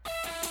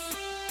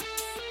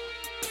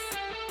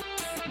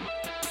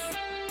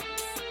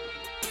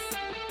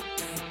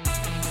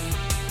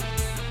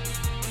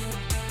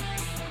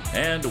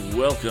And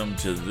welcome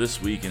to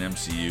This Week in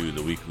MCU,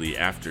 the weekly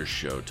after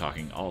show,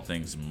 talking all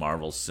things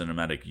Marvel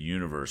Cinematic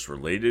Universe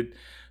related.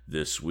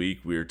 This week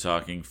we are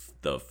talking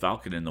the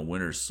Falcon and the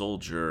Winter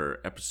Soldier,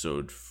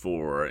 episode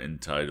 4,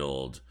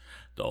 entitled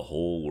The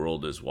Whole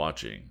World is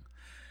Watching.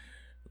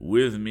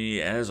 With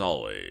me, as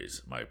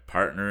always, my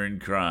partner in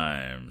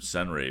crime,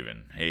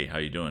 Sunraven. Hey, how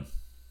you doing?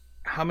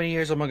 How many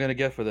years am I going to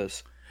get for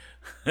this?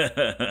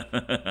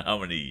 How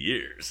many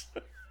years?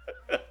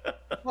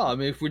 Well, I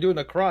mean, if we're doing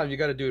a crime, you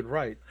got to do it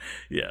right.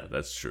 Yeah,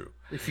 that's true.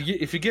 If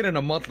you get in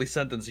a monthly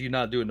sentence, you're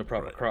not doing the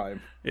proper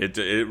crime. It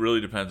really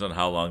depends on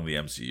how long the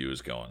MCU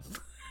is going.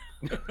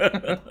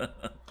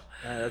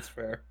 That's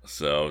fair.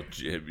 So,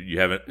 you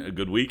have a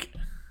good week?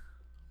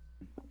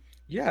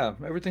 Yeah,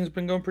 everything's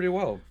been going pretty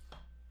well.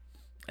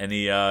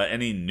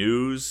 Any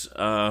news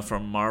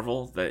from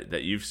Marvel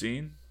that you've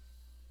seen?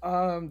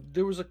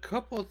 There was a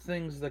couple of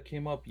things that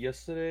came up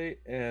yesterday,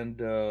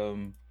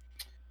 and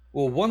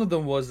well, one of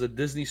them was the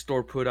Disney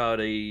Store put out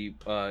a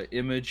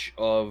image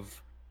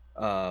of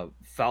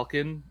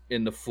Falcon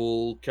in the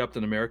full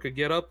Captain America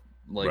getup,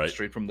 like Right.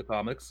 straight from the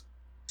comics.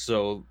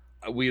 So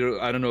I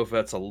don't know if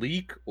that's a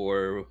leak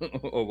or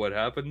or what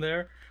happened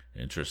there.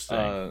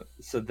 Interesting.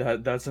 So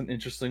that's an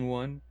interesting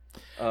one.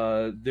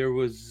 There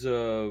was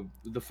the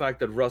fact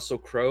that Russell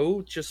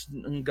Crowe just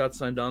got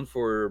signed on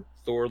for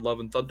Thor: Love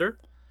and Thunder.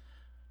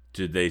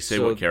 Did they say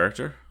So what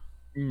character?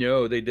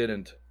 no, they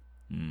didn't.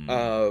 Hmm.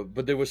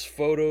 But there was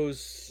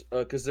photos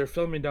because they're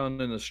filming down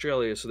in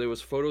Australia. So there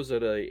was photos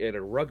at a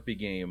rugby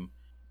game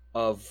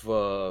of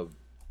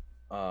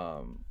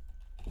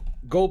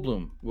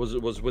Goldblum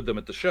was with them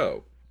at the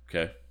show.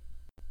 Okay.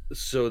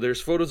 So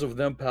there's photos of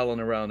them palling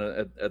around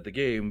at the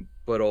game,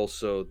 but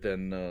also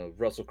then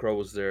Russell Crowe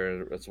was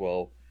there as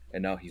well,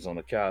 and now he's on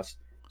the cast.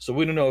 So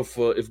we don't know if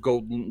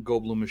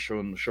Goldblum is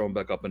showing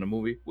back up in a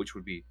movie, which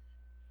would be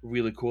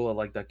really cool. I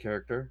like that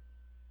character.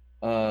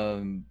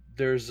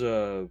 There's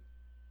a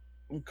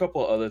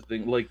couple other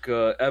things like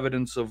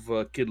evidence of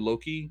Kid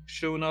Loki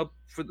showing up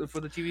for the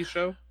TV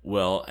show.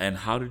 Well, and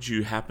how did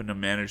you happen to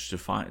manage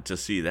to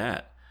see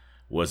that?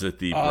 Was it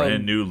the brand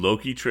Um, new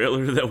Loki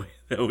trailer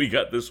that we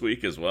got this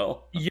week as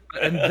well? yeah,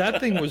 and that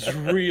thing was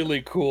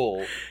really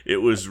cool. It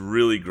was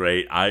really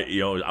great. I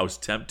was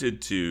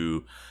tempted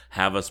to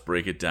have us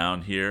break it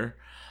down here,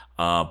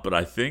 but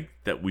I think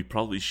that we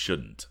probably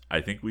shouldn't. I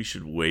think we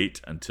should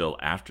wait until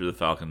after the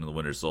Falcon and the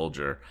Winter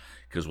Soldier,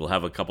 because we'll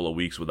have a couple of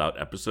weeks without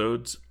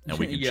episodes, and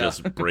we can Yeah.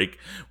 just break.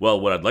 Well,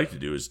 what I'd like to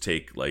do is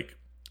take like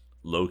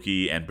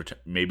Loki and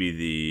maybe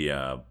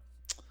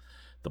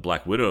the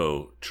Black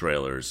Widow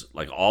trailers,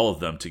 like all of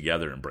them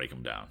together, and break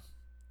them down,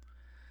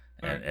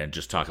 All right. and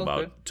just talk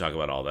Sounds good.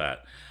 about all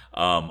that.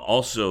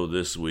 Also,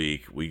 this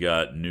week we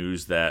got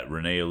news that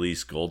Renee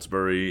Elise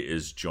Goldsberry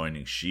is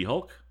joining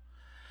She-Hulk,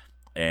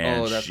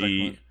 and Oh, that's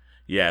excellent.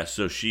 yeah,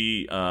 so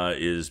she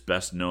is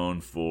best known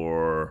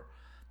for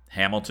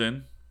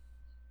Hamilton,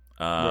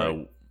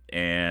 Right.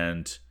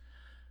 and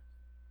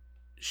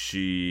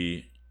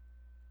she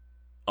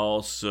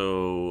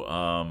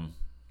also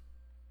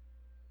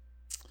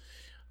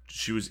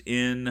she was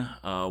in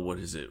what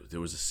is it? There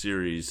was a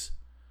series.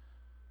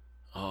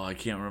 Oh, I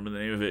can't remember the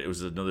name of it. It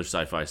was another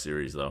sci-fi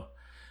series though.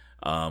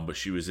 But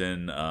she was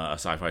in a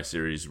sci-fi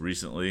series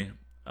recently.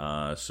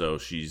 So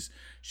she's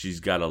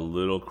got a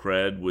little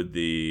cred with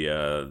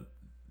the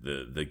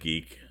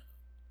geek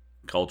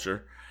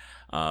culture.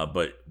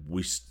 But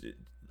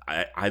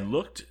I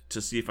looked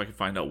to see if I could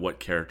find out what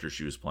character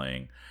she was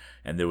playing,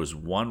 and there was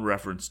one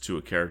reference to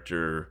a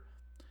character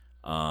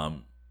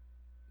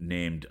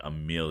named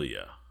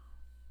Amelia.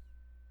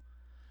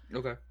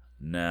 Okay.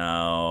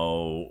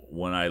 Now,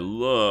 when I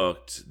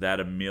looked, that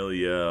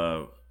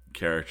Amelia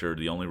character,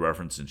 the only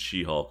reference in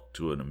She-Hulk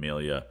to an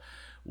Amelia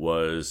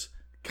was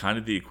kind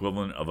of the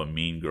equivalent of a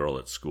mean girl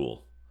at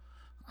school.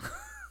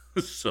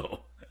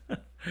 so,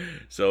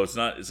 so it's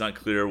not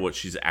clear what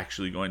she's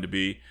actually going to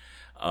be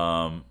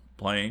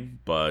playing,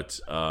 but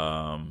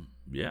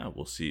yeah,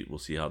 we'll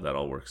see how that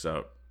all works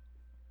out.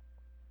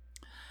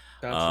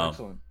 That's Um,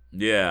 excellent.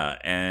 yeah,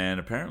 and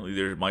apparently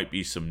there might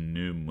be some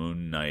new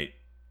Moon Knight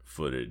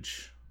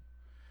footage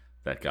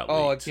that got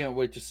Oh, I leaked. can't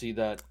wait to see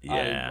that.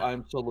 Yeah.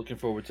 I'm so looking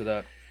forward to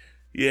that.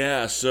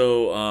 Yeah,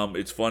 so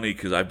it's funny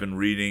because I've been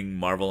reading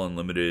Marvel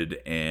Unlimited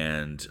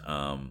and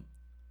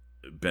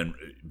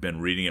been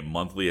reading it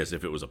monthly as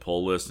if it was a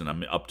poll list, and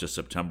I'm up to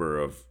September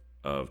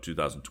of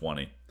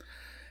 2020,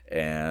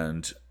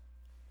 and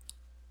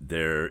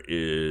there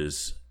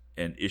is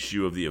an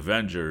issue of the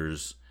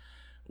Avengers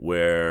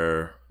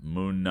where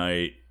Moon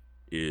Knight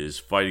is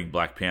fighting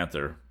Black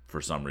Panther for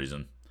some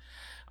reason,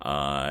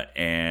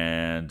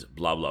 and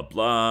blah blah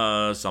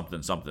blah,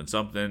 something something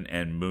something,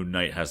 and Moon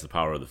Knight has the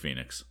power of the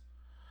Phoenix.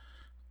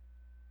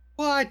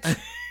 What?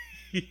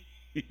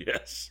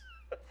 Yes.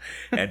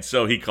 And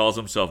so he calls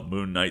himself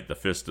Moon Knight, the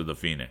Fist of the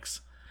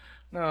Phoenix,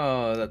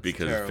 No, that's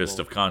because terrible. Fist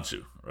of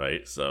Khonshu,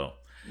 right? So,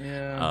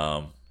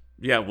 Yeah.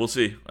 yeah, we'll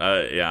see.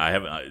 Yeah, I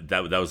haven't.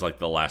 That was like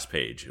the last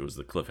page. It was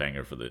the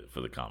cliffhanger for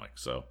the comic.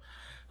 So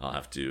I'll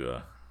have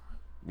to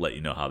let you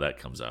know how that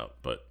comes out.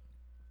 But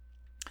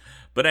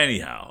But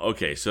anyhow,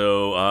 okay,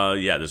 so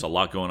yeah, there's a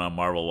lot going on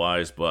Marvel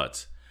wise,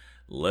 but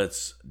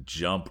let's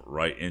jump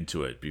right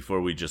into it.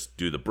 Before we just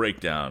do the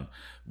breakdown,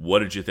 what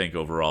did you think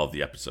overall of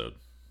the episode?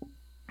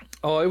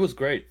 Oh, it was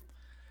great.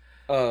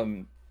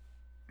 Um,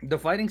 the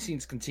fighting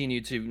scenes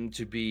continue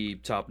to be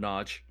top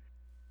notch,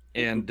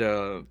 and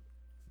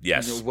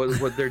Yes.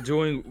 what they're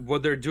doing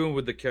with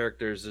the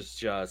characters is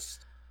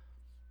just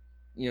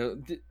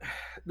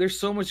there's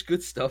so much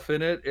good stuff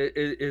in it.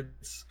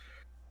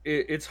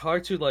 It's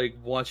hard to like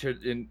watch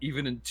it in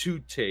even in two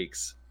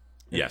takes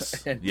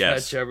Yes. and catch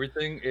Yes.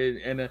 everything,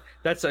 and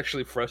that's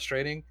actually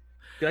frustrating.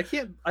 I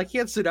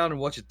can't sit down and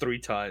watch it three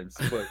times,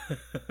 but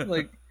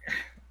like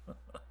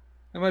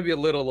it might be a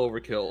little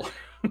overkill.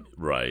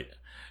 Right.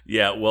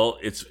 Yeah, well,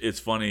 it's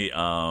funny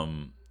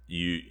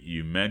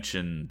you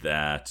mentioned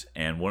that,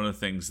 and one of the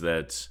things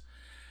that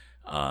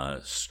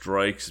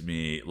strikes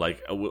me,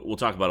 like we'll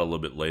talk about it a little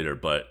bit later,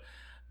 but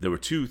there were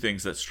two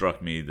things that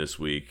struck me this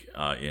week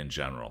in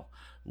general.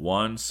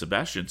 One,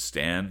 Sebastian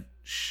Stan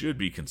should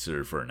be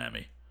considered for an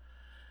Emmy.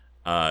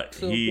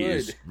 So He good.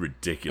 is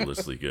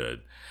ridiculously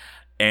good.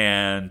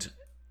 And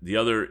the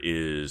other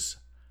is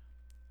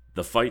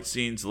the fight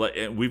scenes.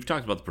 And we've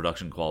talked about the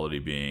production quality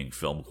being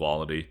film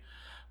quality,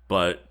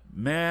 but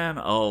man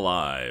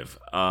alive,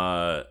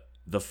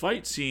 the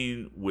fight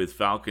scene with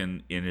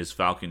Falcon in his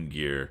Falcon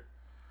gear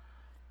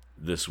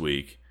this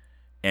week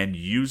and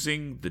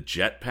using the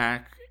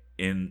jetpack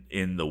in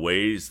the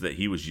ways that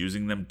he was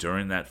using them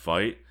during that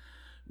fight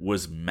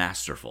was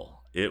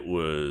masterful. It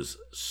was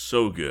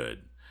so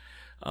good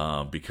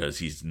because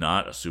he's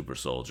not a super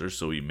soldier,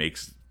 so he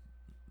makes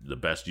the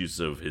best use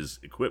of his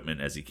equipment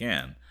as he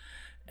can,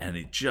 and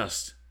it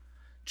just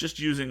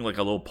using like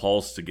a little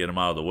pulse to get him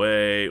out of the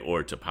way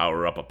or to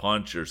power up a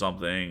punch or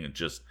something.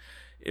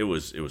 It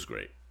was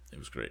great. It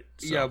was great.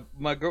 So, Yeah,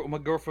 my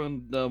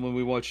girlfriend when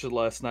we watched it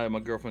last night, my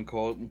girlfriend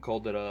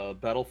called it a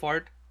battle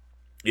fart.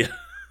 yeah.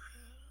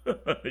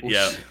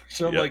 Yeah.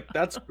 So I'm Yeah. like,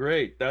 that's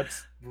great.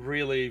 That's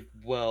really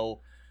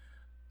well.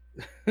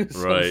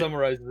 Right.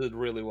 Summarizes it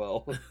really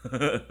well.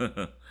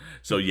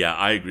 So yeah,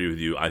 I agree with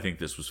you. I think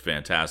this was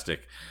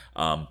fantastic.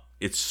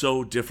 It's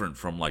so different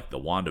from like the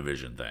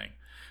WandaVision thing,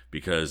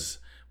 because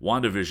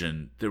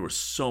WandaVision, there was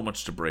so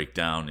much to break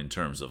down in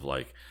terms of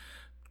like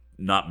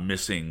not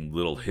missing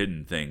little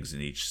hidden things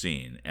in each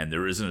scene, and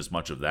there isn't as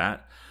much of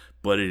that.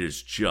 But it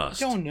is I just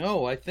don't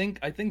know. I think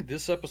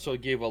this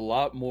episode gave a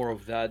lot more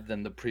of that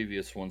than the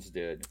previous ones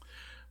did.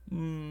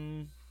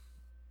 mm,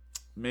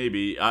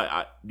 maybe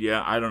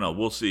yeah, I don't know.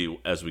 We'll see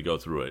as we go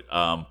through it.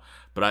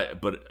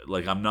 But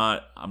like I'm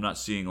not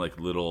seeing like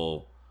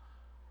little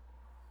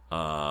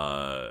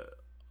uh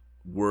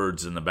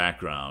words in the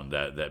background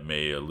that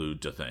may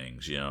allude to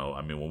things.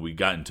 I mean, when we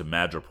got into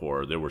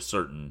Madripoor, there were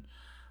certain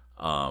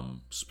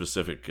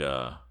specific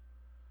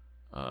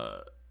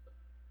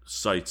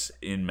sites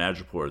in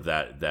Madripoor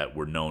that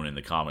were known in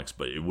the comics,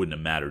 but it wouldn't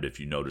have mattered if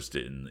you noticed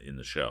it in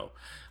the show.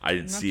 I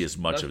didn't see as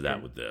much That's of that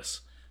true. with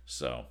this.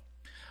 So,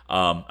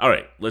 all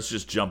right, let's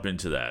just jump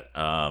into that.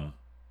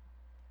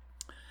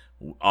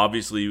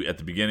 Obviously, at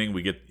the beginning,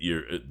 we get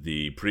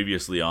the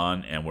previously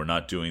on, and we're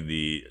not doing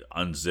the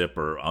unzip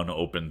or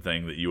unopen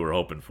thing that you were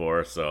hoping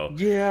for. So,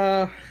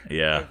 Yeah,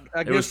 yeah,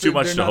 I it was guess too they're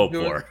much to not hope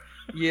doing. for.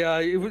 Yeah,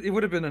 it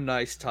would have been a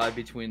nice tie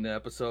between the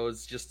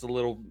episodes, just a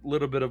little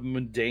bit of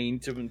mundane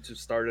to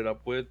start it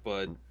up with,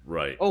 but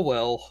Right. oh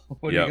well,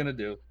 what are you Yep. gonna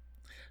do?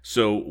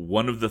 So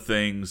one of the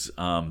things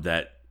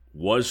that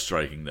was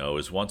striking though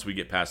is once we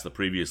get past the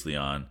previously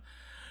on,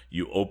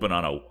 you open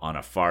on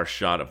a far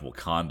shot of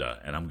Wakanda,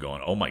 and I'm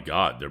going, oh my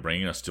god, they're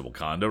bringing us to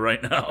Wakanda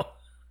right now.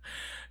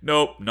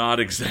 Nope, not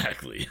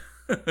exactly.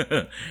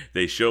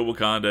 They show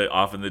Wakanda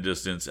off in the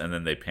distance, and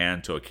then they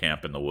pan to a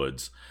camp in the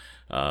woods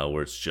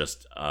where it's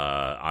just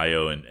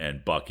Io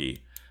and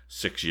Bucky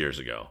 6 years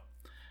ago,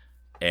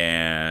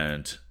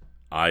 and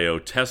Io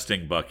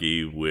testing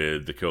Bucky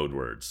with the code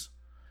words.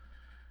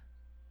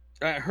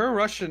 Her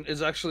Russian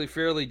is actually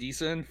fairly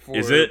decent for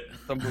Is it?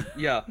 some.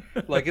 Yeah,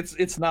 like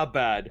it's not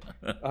bad.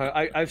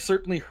 I've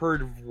certainly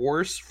heard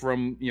worse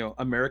from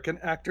American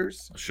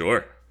actors.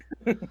 Sure.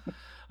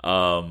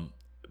 Um,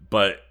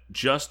 but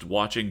just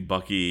watching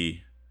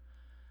Bucky,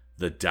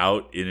 the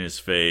doubt in his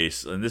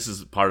face, and this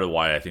is part of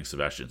why I think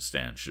Sebastian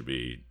Stan should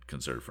be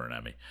considered for an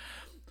Emmy.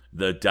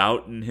 The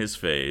doubt in his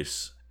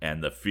face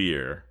and the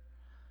fear,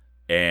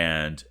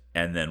 and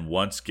then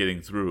once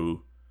getting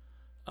through,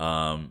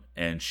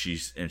 and she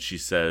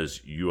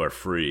says, "You are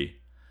free,"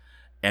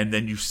 and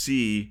then you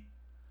see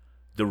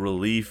the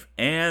relief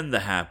and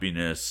the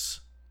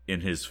happiness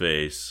in his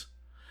face.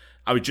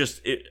 I would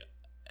just it,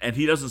 and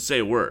he doesn't say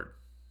a word.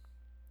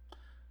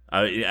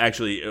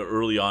 Actually,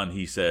 early on,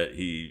 he said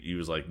he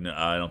was like, "No,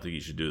 I don't think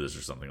you should do this"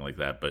 or something like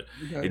that. But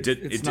Yeah, it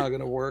did. it's not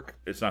gonna work.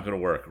 It's not going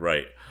to work,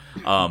 right?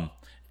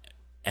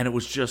 And it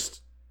was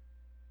just,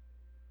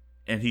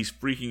 and he's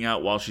freaking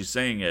out while she's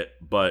saying it,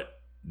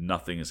 but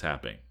nothing is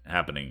happening.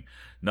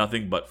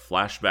 Nothing but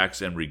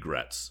flashbacks and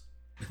regrets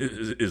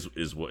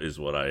is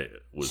what I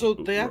was. So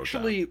they wrote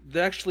down.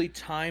 actually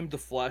timed the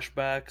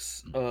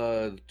flashbacks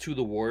to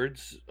the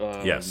words.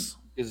 Yes.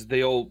 is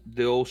they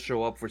all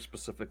show up for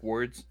specific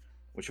words,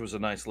 which was a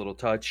nice little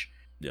touch.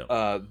 Yep.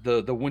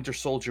 The Winter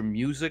Soldier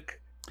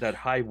music, that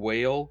high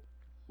wail,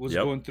 was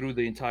Yep. going through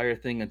the entire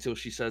thing until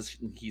she says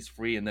he's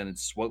free, and then it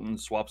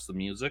swaps the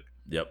music,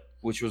 Yep.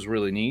 which was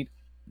really neat.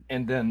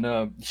 And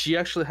then she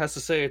actually has to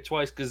say it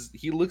twice because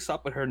he looks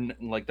up at her,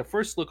 like the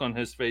first look on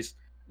his face,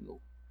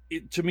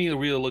 to me, it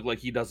really looked like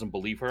he doesn't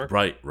believe her.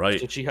 Right. So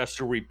Right. she has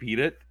to repeat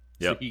it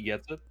so Yep. he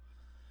gets it.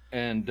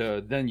 And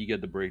then you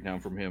get the breakdown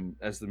from him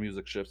as the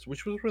music shifts,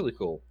 which was really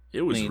cool. It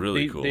I was mean,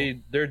 really cool.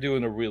 they're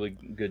doing a really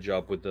good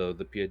job with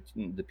the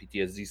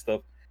PTSD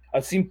stuff.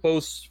 I've seen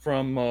posts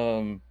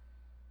from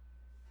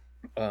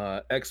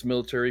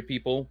ex-military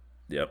people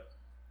Yep.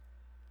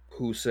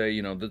 who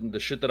say, the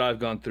shit that I've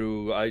gone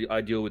through,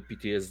 I deal with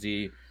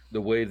PTSD.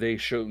 The way they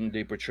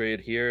portray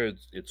it here,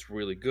 it's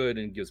really good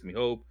and gives me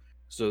hope.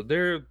 So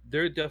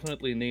they're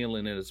definitely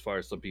nailing it as far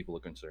as some people are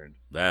concerned.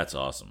 That's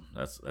awesome.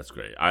 That's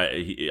great.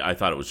 I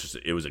thought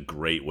it was a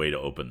great way to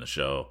open the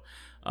show.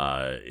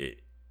 Yeah,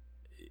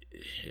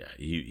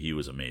 he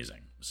was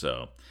amazing.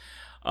 So,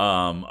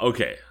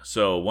 okay.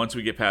 So once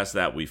we get past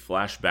that, we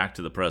flash back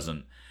to the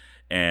present,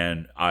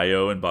 and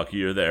Io and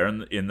Bucky are there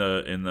in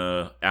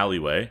the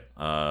alleyway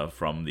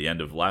from the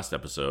end of last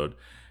episode,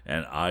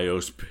 and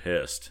Io's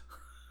pissed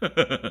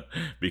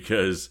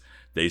because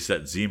they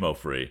set Zemo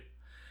free.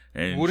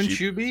 And Wouldn't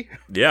you be?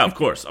 Yeah, of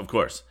course, of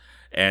course.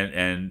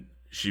 And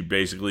she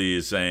basically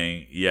is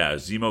saying, yeah,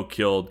 Zemo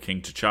killed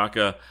King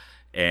T'Chaka,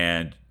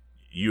 and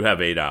you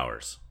have 8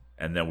 hours,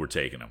 and then we're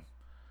taking him.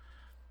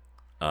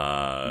 You're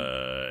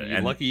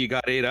And lucky you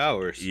got 8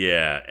 hours.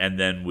 yeah, and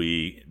then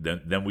we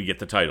get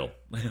the title,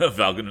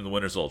 Falcon and the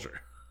Winter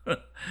Soldier.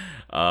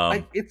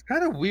 It's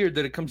kind of weird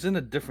that it comes in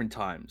at different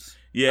times.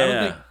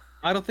 Yeah,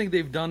 I don't think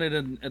they've done it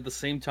at the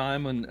same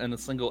time in a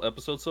single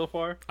episode so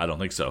far. I don't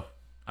think so.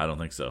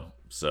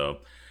 So,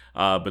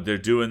 but they're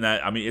doing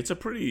that. I mean, it's a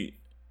pretty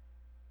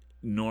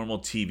normal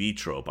TV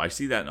trope. I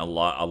see that in a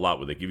lot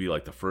where they give you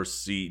like the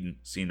first scene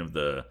of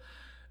the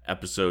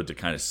episode to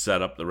kind of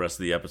set up the rest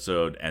of the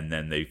episode, and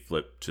then they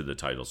flip to the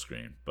title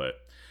screen.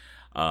 But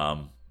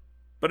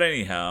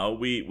anyhow,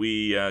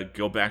 we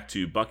go back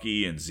to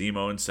Bucky and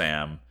Zemo and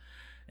Sam,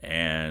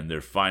 and they're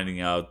finding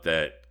out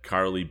that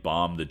Carly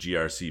bombed the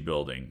GRC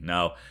building.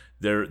 Now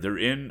they're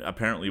in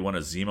apparently one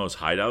of Zemo's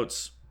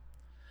hideouts,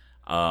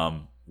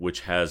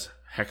 which has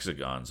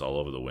hexagons all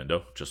over the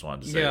window. Just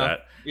wanted to say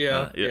that.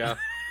 Yeah.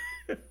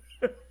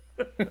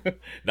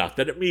 Not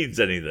that it means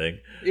anything.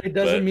 It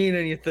doesn't mean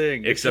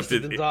anything. Except it's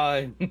just a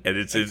design. And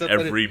it's in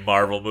every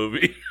Marvel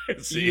movie.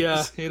 It seems.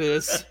 Yeah, it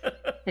is.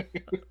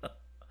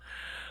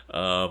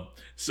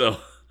 So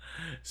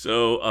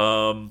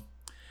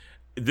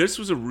this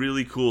was a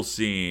really cool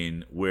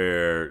scene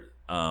where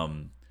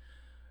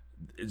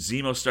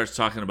Zemo starts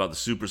talking about the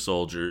super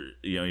soldier.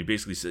 You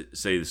basically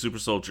say the super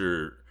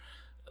soldier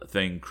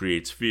thing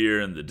creates fear,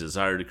 and the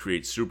desire to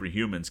create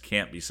superhumans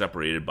can't be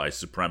separated by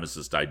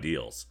supremacist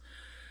ideals.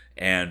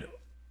 And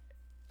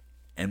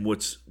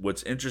what's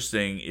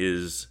interesting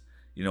is,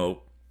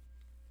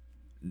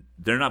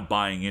 they're not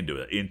buying into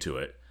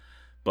it,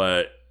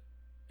 but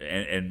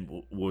and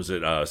what was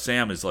it?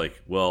 Sam is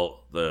like,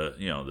 well,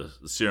 the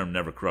serum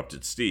never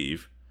corrupted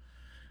Steve.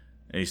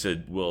 And he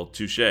said, well,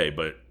 touche,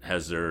 but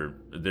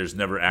there's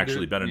never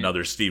actually been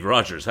another Steve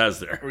Rogers, has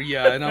there?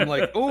 Yeah, and I'm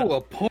like, oh,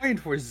 a point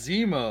for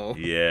Zemo.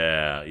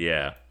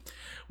 Yeah.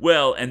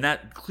 Well, and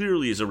that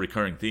clearly is a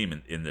recurring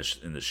theme in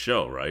this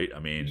show, right? I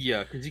mean,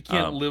 yeah, because he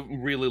can't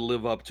really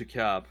live up to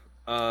Cap.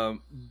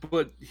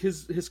 But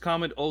his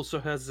comment also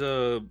has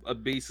a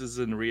basis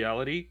in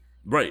reality,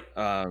 right?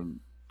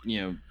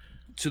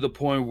 To the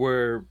point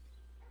where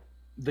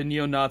the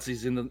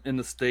neo-Nazis in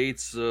the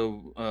States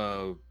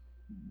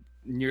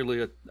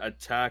nearly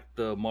attacked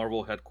the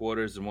Marvel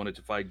headquarters and wanted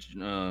to fight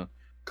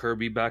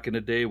Kirby back in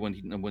the day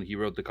when he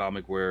wrote the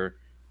comic where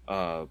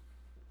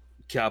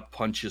Cap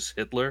punches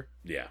Hitler.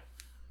 Yeah.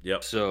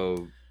 Yep.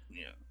 So,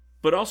 yeah.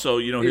 But also,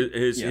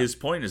 his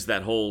point is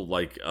that whole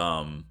like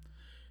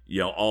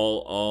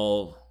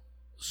all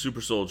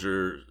super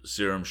soldier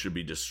serum should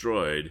be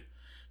destroyed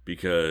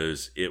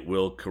because it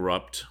will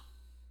corrupt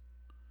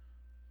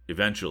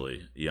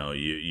eventually.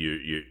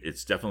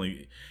 It's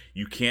definitely,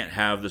 you can't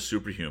have the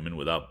superhuman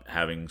without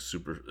having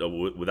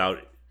without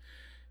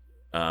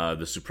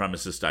the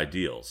supremacist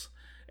ideals.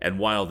 And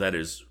while that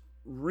is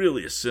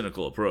really a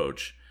cynical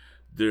approach,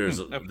 there's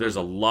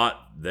a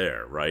lot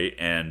there, right?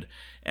 And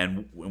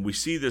when we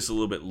see this a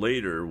little bit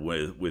later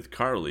with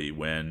Carly,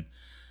 when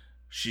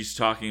she's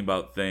talking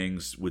about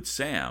things with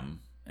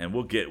Sam, and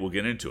we'll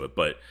get into it,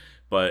 but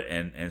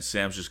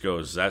Sam just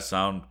goes, does that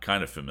sound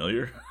kind of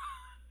familiar?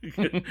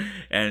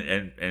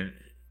 and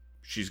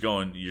she's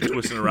going, you're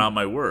twisting around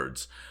my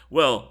words.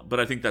 Well, but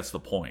I think that's the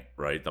point,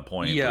 right? The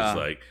point is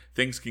like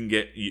things can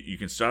get, you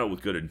can start out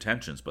with good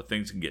intentions, but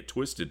things can get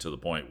twisted to the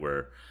point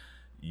where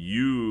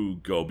you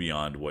go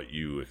beyond what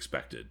you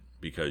expected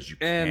because you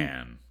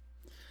can.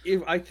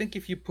 I think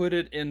if you put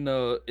it in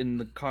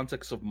the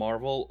context of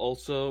Marvel,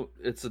 also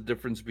it's a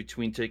difference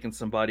between taking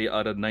somebody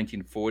out of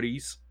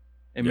 1940s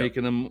and Yep.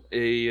 making him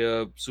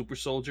a super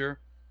soldier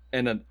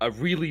and a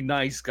really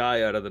nice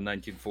guy out of the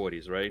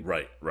 1940s, right?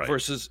 Right. Right.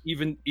 Versus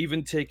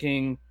even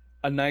taking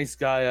a nice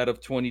guy out of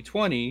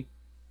 2020,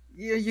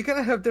 yeah, you're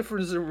gonna have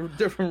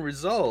different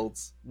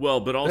results.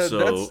 Well, but That,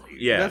 also,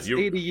 yeah, that's you're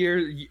 80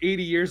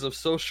 years of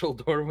social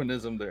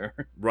Darwinism there.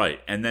 right.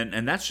 And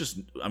that's just,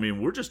 I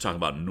mean, we're just talking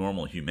about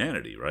normal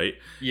humanity, right?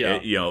 Yeah,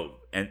 You know,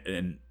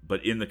 and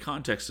but in the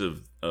context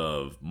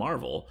of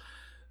Marvel,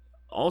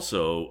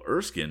 also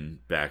Erskine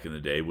back in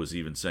the day was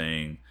even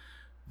saying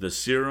the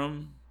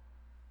serum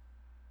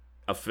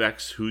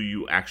affects who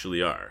you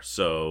actually are.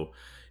 So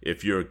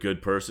if you're a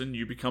good person,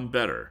 you become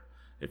better.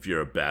 If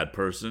you're a bad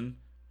person,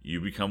 you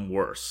become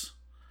worse.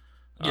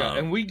 yeah, Um,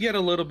 and we get a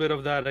little bit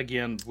of that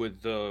again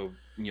with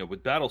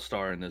with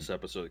Battlestar in this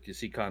episode because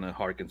he kind of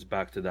harkens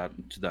back to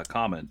that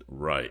comment.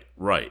 right,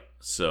 right.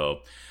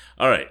 So,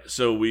 all right.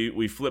 So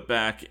we flip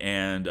back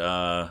and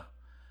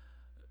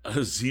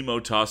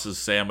Zemo tosses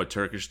Sam a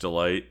Turkish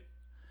delight.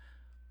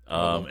 I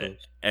love Um,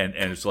 those. and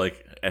it's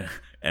like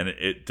and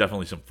it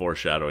definitely some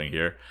foreshadowing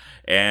here.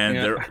 And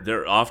Yeah.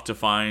 they're off to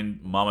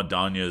find Mama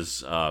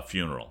Donya's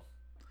funeral.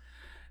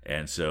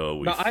 And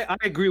so No, I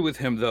agree with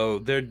him though.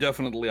 They're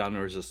definitely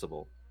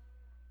unresistible.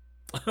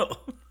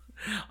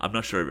 I'm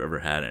not sure I've ever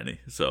had any.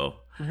 So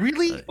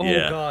Really? Oh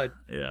yeah, God,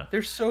 yeah,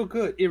 they're so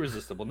good.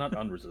 Irresistible, not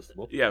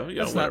unresistible. yeah,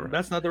 whatever.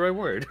 That's not the right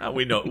word.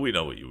 We know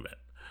what you meant.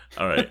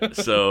 All right,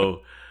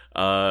 so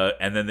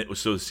and then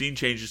so the scene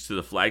changes to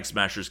the Flag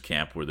Smashers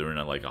camp where they're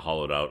in like a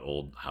hollowed out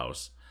old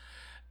house,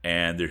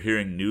 and they're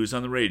hearing news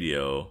on the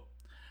radio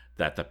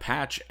that the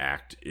Patch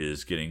Act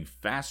is getting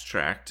fast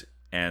tracked,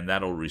 and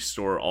that'll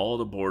restore all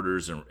the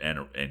borders and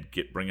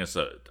bring us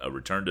a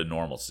return to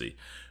normalcy,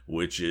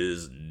 which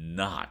is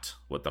not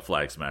what the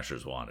Flag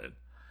Smashers wanted.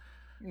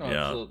 No,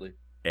 Yeah, absolutely.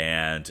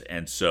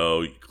 and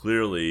so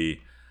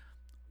clearly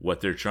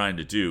what they're trying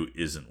to do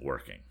isn't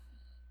working.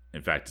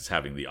 In fact, it's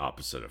having the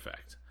opposite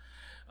effect.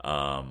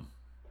 Um,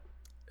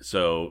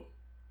 so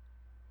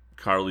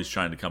Carly's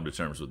trying to come to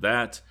terms with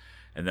that.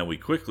 And then we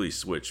quickly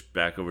switch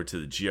back over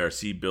to the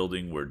GRC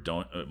building where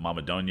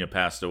Mama Donya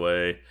passed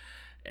away.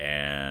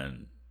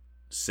 And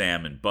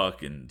Sam and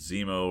Buck and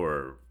Zemo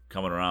are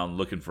coming around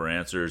looking for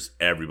answers.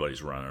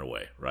 Everybody's running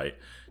away, right?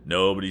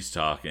 Nobody's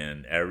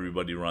talking.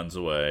 Everybody runs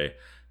away.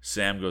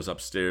 Sam goes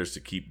upstairs to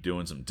keep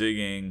doing some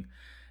digging.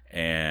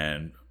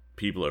 And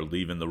people are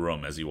leaving the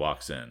room as he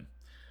walks in.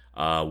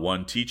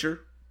 One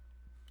teacher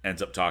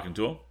ends up talking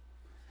to him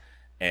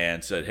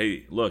and said,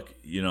 "Hey, look,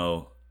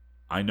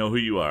 I know who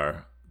you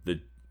are. The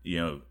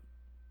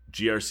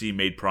GRC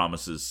made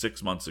promises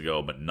 6 months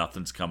ago, but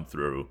nothing's come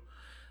through.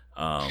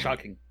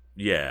 Shocking.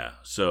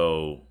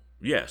 So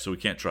we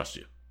can't trust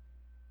you."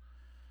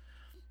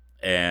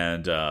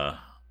 And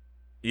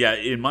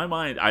in my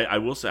mind, I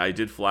will say I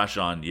did flash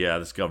on,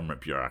 this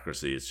government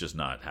bureaucracy. It's just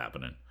not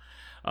happening.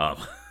 Um,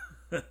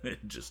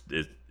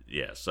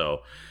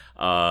 So.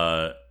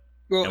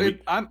 Well, And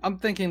I'm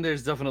thinking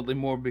there's definitely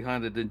more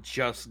behind it than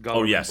just Oh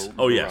government yes.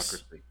 Oh yes.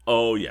 bureaucracy.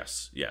 Oh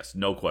yes. Yes.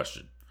 No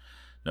question.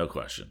 No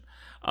question.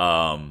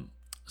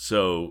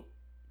 So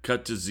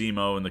cut to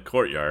Zemo in the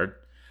courtyard,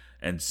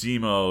 and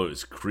Zemo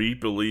is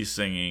creepily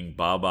singing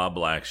 "Ba Ba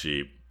Black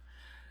Sheep,"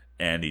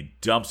 and he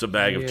dumps a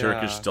bag of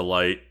Turkish Yeah.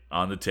 delight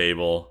on the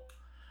table,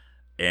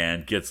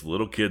 and gets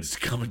little kids to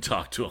come and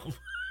talk to him.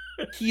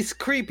 He's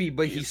creepy,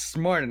 but he's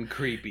smart and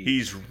creepy.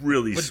 He's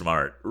really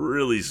smart.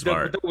 Really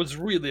smart. That was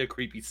really a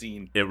creepy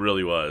scene. It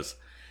really was.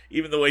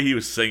 Even the way he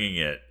was singing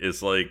it,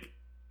 it's like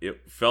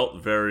it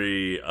felt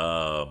very.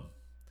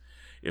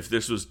 If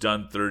this was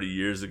done 30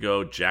 years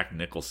ago, Jack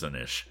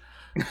Nicholson-ish.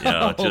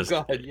 Oh Just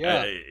God,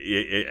 yeah.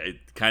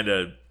 it kind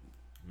of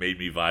made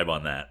me vibe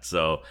on that.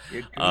 So,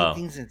 Your uh,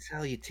 greetings and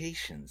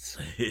salutations.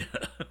 yeah,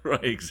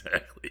 right,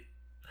 exactly.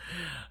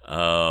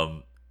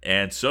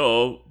 And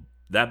so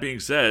that being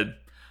said,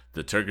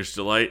 the Turkish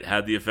delight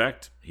had the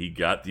effect. He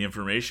got the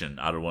information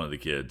out of one of the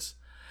kids.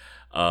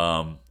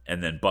 And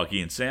then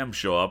Bucky and Sam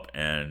show up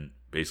and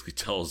basically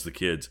tells the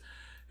kids,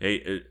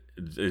 "Hey,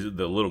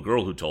 the little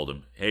girl who told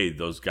him, hey,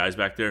 those guys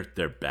back there,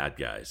 they're bad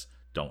guys.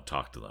 Don't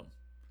talk to them.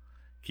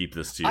 Keep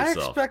this to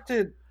yourself."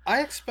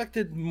 I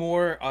expected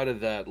more out of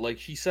that. Like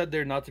he said,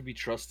 they're not to be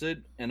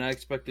trusted, and I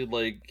expected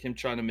like him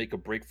trying to make a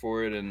break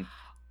for it and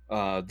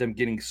them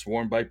getting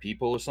swarmed by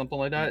people or something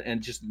like that,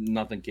 and just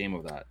nothing came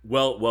of that.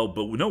 Well,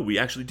 but no, we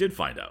actually did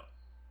find out.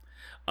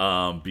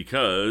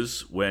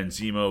 Because when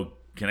Zemo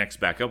connects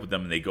back up with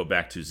them and they go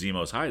back to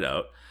Zemo's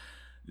hideout,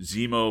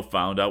 Zemo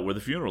found out where the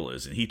funeral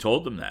is, and he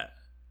told them that.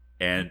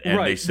 And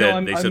Right. they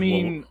said, No, I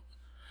mean, well,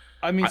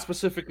 I mean I-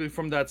 specifically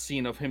from that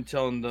scene of him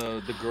telling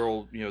the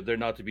girl, they're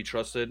not to be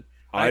trusted.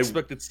 I I-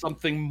 expected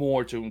something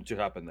more to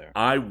happen there.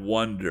 I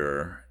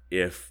wonder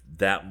if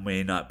that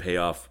may not pay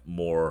off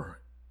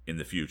more in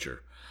the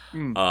future.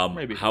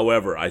 Maybe.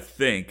 However, I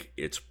think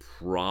it's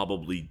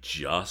probably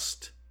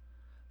just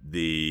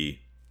the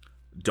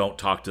don't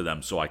talk to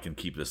them so I can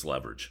keep this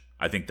leverage.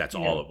 I think that's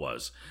all it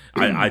was.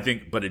 I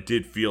think, but it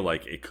did feel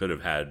like it could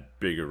have had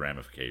bigger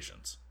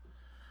ramifications,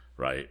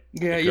 right?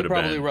 Yeah, It could you're have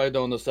probably been- right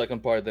on the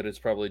second part that it's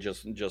probably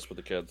just for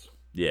the kids.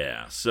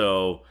 Yeah.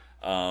 So,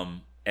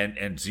 and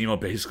Zemo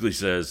basically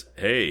says,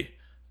 "Hey,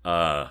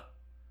 uh,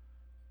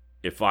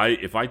 if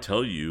I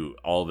tell you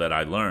all that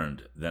I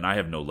learned, then I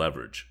have no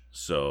leverage.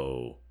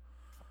 So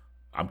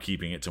I'm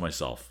keeping it to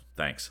myself.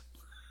 Thanks."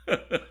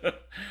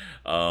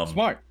 um,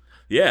 Smart.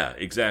 yeah,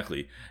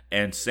 exactly.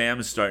 And Sam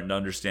is starting to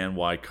understand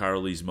why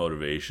Carly's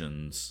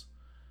motivations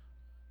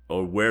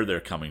or where they're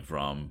coming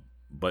from,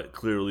 but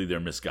clearly they're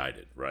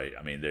misguided, right?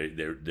 I mean,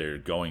 they're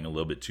going a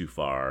little bit too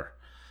far.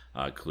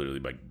 Clearly,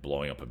 by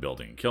blowing up a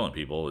building and killing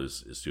people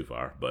is too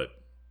far, but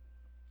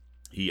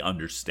he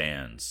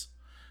understands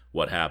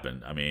what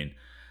happened. I mean,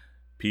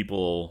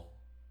 people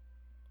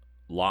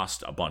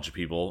lost a bunch of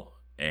people,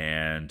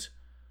 and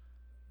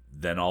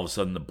then all of a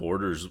sudden the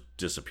borders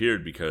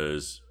disappeared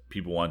because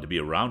people wanted to be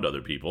around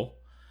other people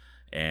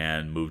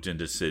and moved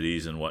into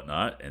cities and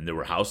whatnot, and there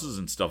were houses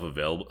and stuff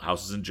available,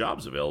 houses and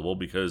jobs available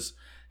because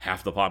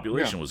half the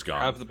population was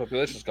gone. Half the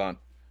population's gone.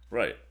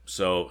 Right.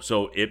 So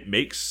it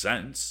makes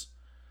sense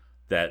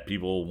that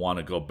people want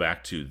to go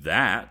back to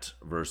that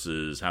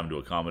versus having to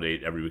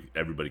accommodate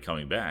everybody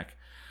coming back.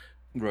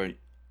 Right.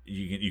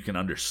 You can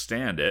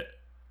understand it.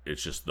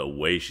 It's just the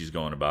way she's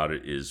going about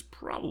it is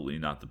probably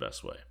not the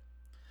best way.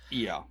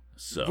 Yeah.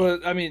 So,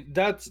 but I mean,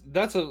 that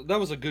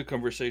was a good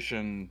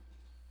conversation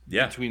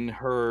between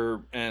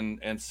her and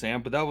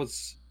Sam, but that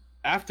was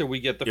after we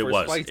get the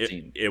first fight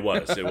scene. It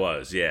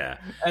was, yeah.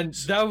 And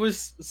that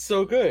was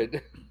so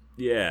good.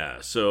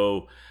 Yeah.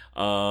 So,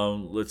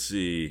 let's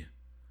see.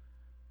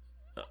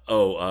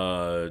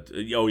 Oh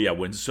yeah.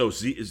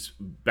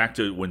 Back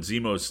to when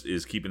Zemo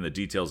is keeping the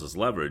details as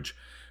leverage,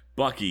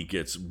 Bucky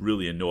gets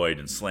really annoyed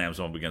and slams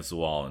him up against the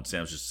wall, and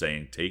Sam's just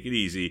saying, "Take it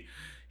easy.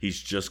 He's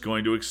just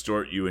going to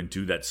extort you and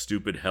do that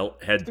stupid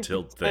head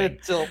tilt thing,"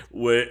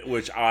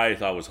 which I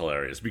thought was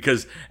hilarious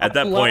because at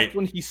that point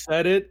when he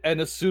said it, and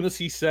as soon as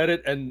he said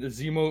it, and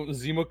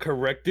Zemo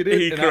corrected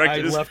it, I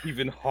left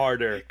even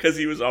harder because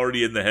he was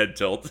already in the head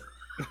tilt.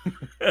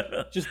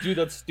 Just do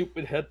that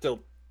stupid head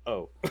tilt.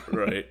 Oh,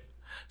 right.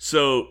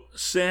 So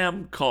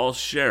Sam calls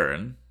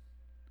Sharon,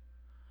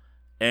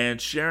 and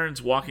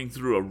Sharon's walking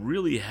through a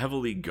really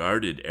heavily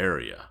guarded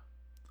area.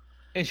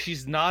 And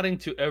she's nodding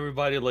to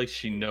everybody like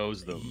she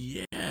knows them.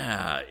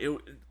 Yeah,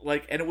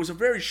 it was a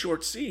very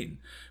short scene,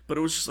 but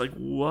it was just like,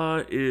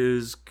 what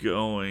is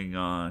going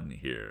on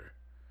here?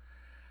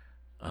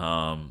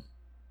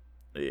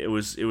 It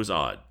was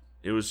odd.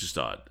 It was just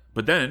odd.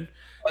 But then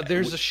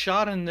there's a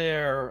shot in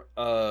there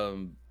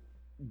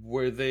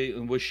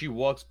where she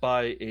walks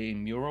by a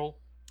mural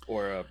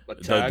or a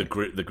tag.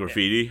 The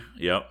graffiti.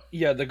 Yep.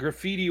 Yeah, the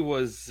graffiti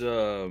was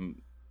the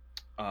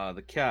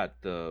cat.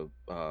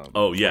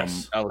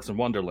 Yes, from Alice in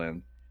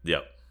Wonderland.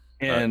 Yep.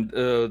 And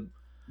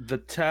the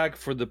tag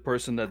for the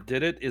person that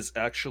did it is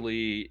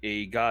actually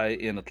a guy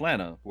in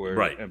Atlanta, where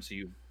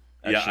MCU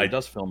actually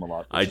does film a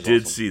lot. I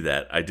did see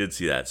that.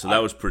 So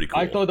that was pretty cool.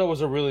 I thought that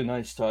was a really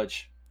nice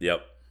touch.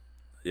 Yep.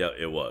 Yeah,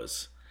 it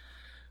was.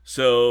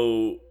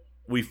 So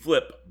we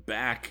flip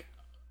back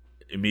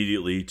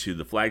immediately to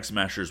the Flag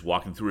Smashers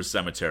walking through a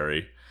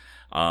cemetery.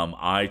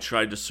 I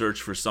tried to search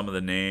for some of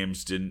the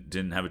names,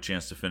 didn't have a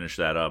chance to finish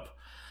that up,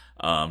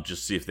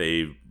 just see if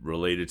they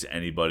related to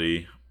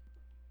anybody,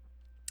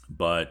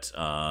 but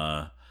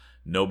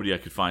nobody I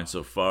could find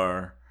so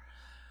far.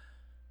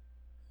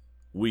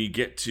 We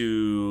get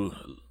to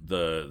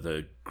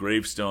the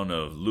gravestone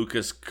of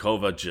Lucas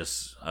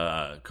Kovacic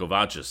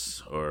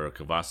or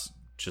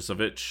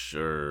Kovacevic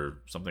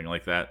or something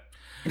like that,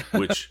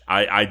 which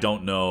I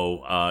don't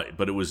know,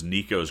 but it was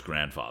Nico's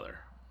grandfather,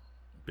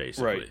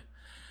 basically.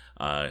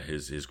 Right.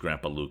 His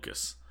grandpa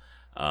Lucas.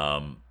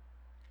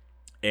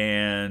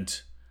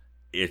 And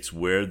it's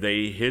where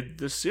they hid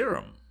the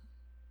serum.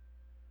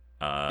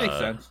 Makes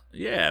sense.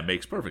 Yeah, it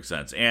makes perfect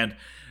sense. And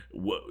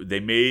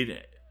they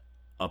made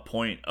a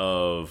point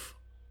of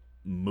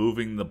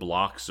moving the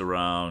blocks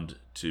around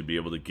to be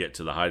able to get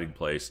to the hiding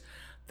place,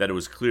 that it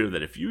was clear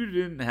that if you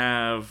didn't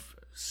have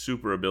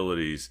super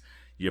abilities,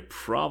 you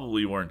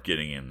probably weren't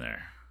getting in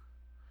there.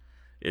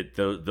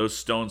 Those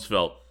stones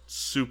felt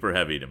super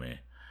heavy to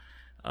me.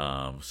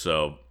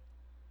 So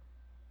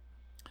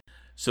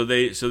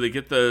they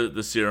get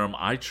the serum.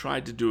 I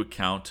tried to do a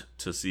count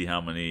to see how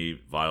many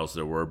vials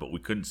there were, but we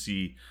couldn't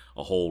see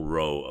a whole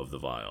row of the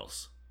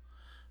vials.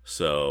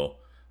 So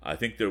I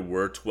think there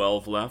were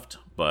 12 left,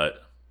 but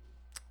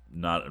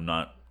I'm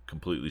not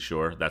completely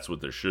sure. That's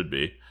what there should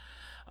be.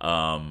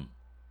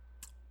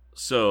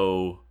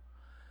 So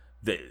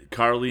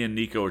Carly and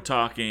Nico are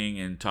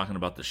talking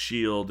about the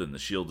shield, and the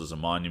shield is a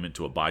monument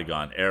to a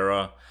bygone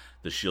era.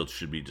 The shield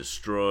should be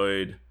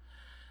destroyed.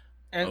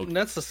 And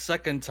that's the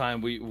second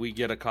time we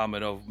get a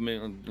comment of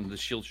the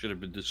shield should have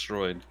been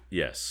destroyed.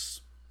 Yes.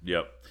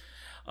 Yep.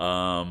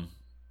 And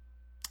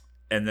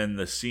then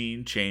the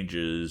scene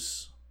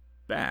changes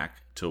back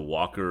to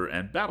Walker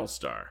and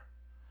Battlestar.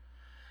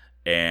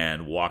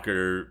 And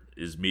Walker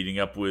is meeting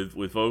up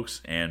with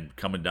folks and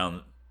coming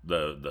down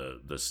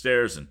the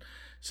stairs and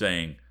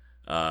saying,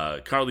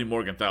 Carly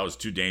Morgenthau is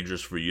too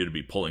dangerous for you to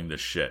be pulling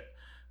this shit.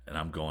 And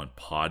I'm going,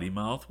 potty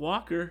mouth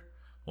Walker.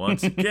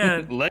 once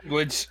again.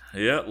 Language.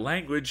 Yeah,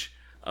 language.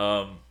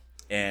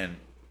 And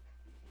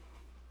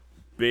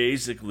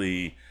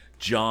basically,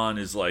 John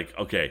is like,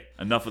 okay,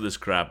 enough of this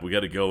crap. We got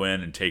to go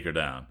in and take her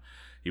down.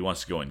 He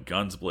wants to go in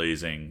guns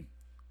blazing.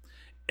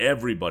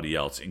 Everybody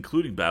else,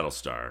 including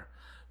Battlestar,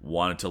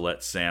 wanted to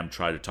let Sam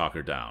try to talk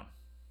her down.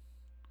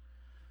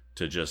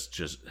 To just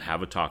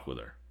have a talk with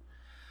her.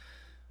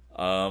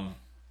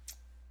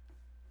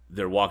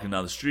 They're walking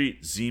down the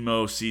street.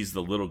 Zemo sees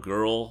the little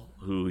girl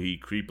who he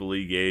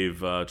creepily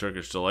gave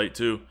Turkish Delight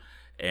to,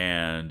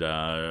 and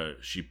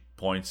she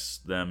points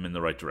them in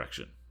the right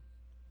direction.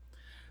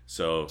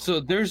 So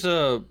there's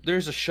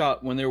a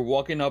shot when they're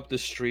walking up the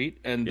street,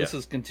 and this Yeah.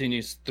 is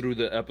continues through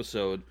the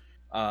episode.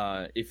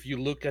 If you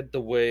look at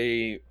the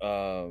way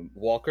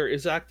Walker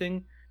is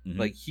acting, Mhm.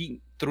 like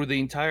he through the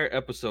entire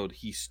episode,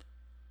 he's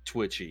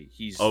twitchy.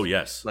 He's Oh,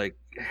 yes. like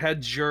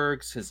head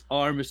jerks. His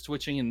arm is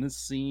twitching in this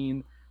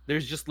scene.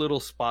 There's just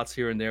little spots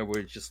here and there where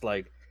it's just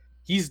like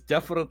he's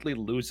definitely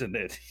losing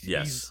it.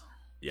 Yes.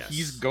 Yes.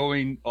 He's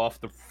going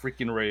off the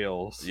freaking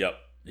rails. Yep.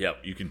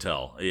 You can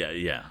tell.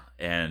 Yeah.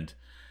 And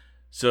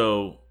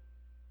so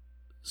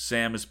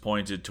Sam is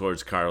pointed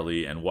towards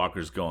Carly, and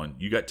Walker's going,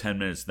 "You got 10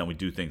 minutes, then we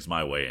do things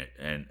my way,"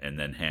 and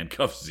then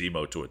handcuffs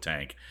Zemo to a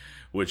tank,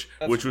 which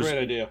That's was a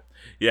great idea.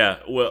 Yeah.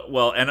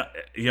 Well, and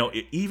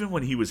even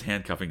when he was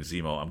handcuffing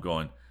Zemo, I'm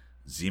going,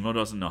 Zemo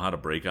doesn't know how to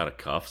break out of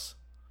cuffs.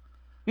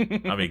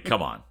 I mean,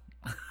 come on.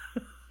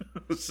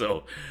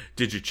 So,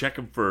 did you check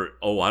him for?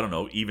 Oh, I don't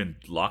know, even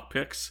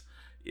lockpicks.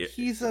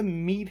 He's a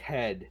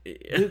meathead.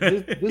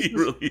 This is,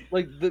 really,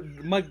 like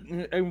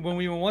when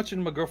we were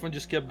watching, my girlfriend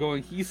just kept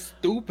going, "He's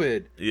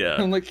stupid." yeah,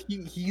 I'm like,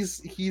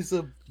 he's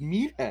a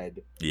meathead.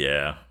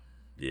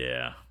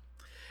 yeah.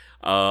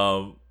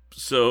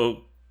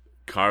 So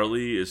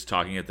Carly is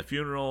talking at the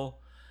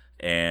funeral,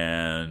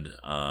 and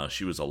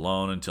she was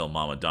alone until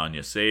Mama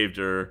Danya saved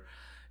her,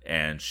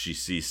 and she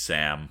sees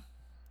Sam,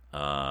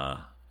 and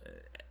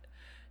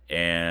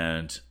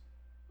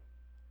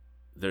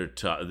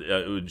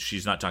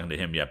she's not talking to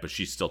him yet, but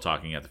she's still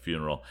talking at the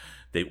funeral.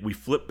 We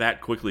flip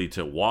back quickly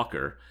to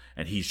Walker,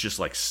 and he's just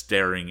like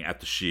staring at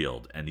the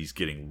shield, and he's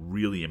getting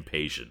really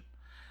impatient.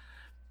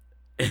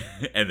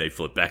 And they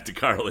flip back to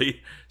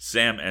Carly.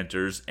 Sam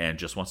enters and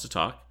just wants to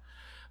talk.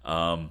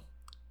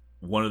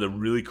 One of the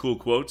really cool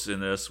quotes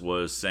in this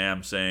was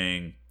Sam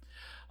saying,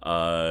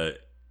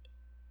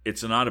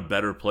 "It's not a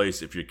better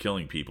place if you're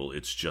killing people.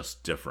 It's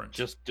just different."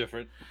 Just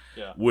different.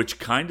 Yeah. Which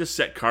kind of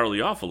set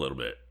Carly off a little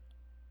bit.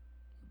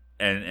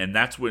 And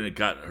that's when it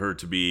got her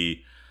to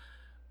be,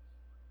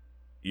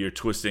 "You're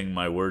twisting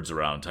my words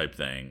around" type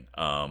thing.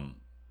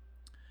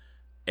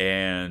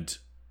 And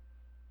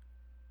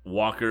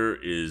Walker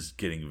is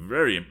getting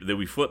then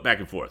we flip back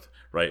and forth,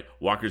 right?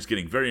 Walker's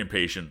getting very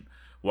impatient.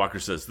 Walker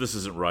says, "This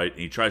isn't right," and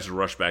he tries to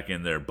rush back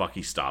in there.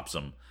 Bucky stops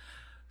him.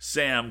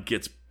 Sam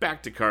gets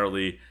back to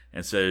Carly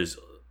and says,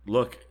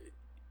 "Look,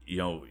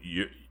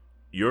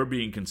 you're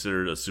being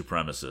considered a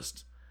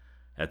supremacist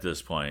at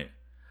this point."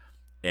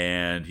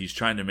 And he's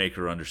trying to make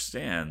her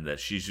understand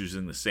that she's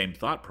using the same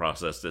thought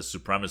process as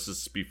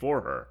supremacists before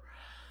her.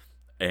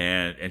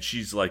 And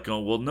she's like, "Oh,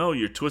 well, no,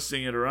 you're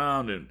twisting it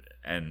around."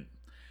 And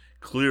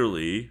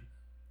clearly,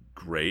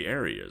 gray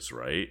areas,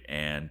 right?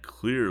 And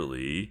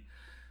clearly,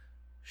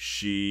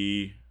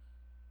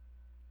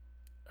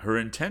 her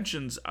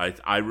intentions,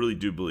 I really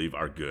do believe,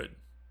 are good.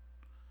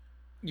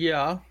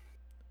 Yeah.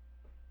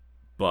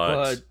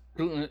 But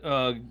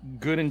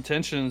good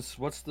intentions.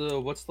 What's the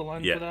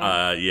line for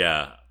that?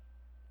 Yeah.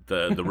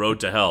 The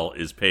road to hell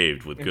is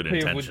paved with good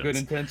intentions. With good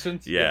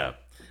intentions. Yeah.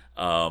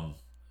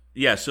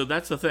 Yeah, so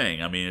that's the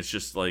thing. I mean, it's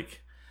just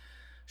like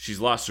she's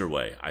lost her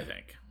way, I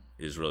think,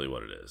 is really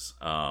what it is.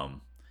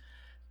 But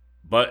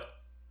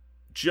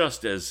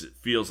just as it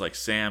feels like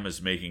Sam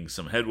is making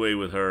some headway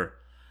with her,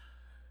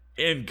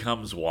 in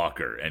comes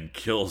Walker and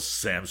kills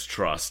Sam's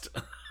trust.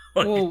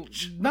 Well,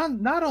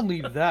 not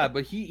only that,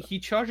 but he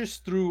charges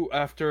through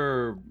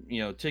after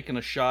taking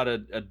a shot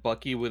at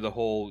Bucky with the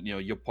whole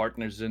your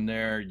partner's in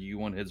there, you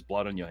want his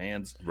blood on your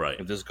hands, right?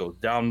 If this goes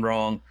down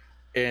wrong,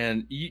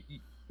 and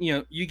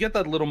you get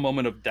that little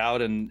moment of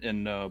doubt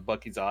in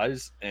Bucky's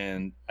eyes,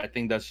 and I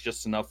think that's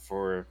just enough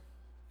for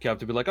Cap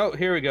to be like, "Oh,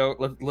 here we go,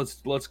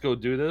 let's go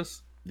do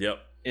this." Yep.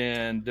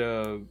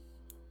 And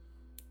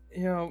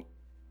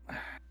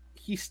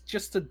he's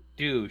just a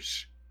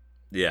douche.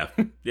 Yeah.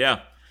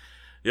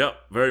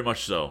 Yep, very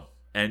much so.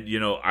 And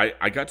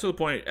I got to the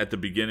point at the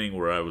beginning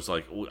where I was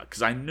like,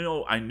 because I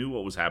knew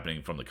what was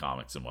happening from the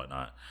comics and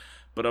whatnot,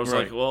 but I was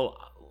like, well,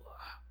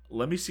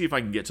 let me see if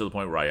I can get to the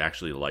point where I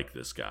actually like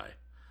this guy.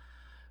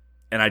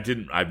 And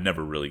I've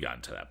never really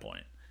gotten to that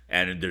point,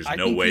 and there's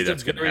no way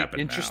that's going to happen.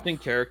 Interesting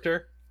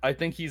character. I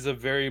think he's a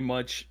very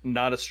much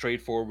not a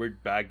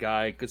straightforward bad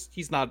guy because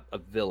he's not a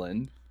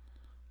villain.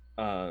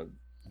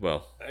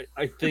 Well,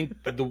 I think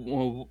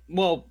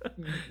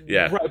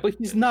yeah, right, but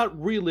he's not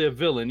really a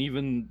villain,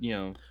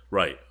 even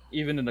right,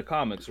 even in the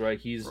comics, right?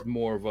 He's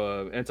more of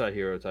a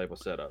anti-hero type of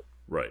setup,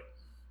 right.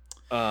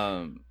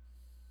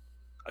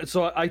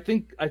 So I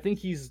think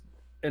he's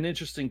an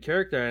interesting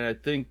character, and I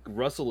think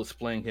Russell is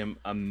playing him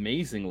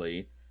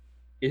amazingly.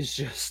 Is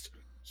just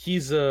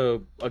he's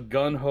a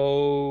gun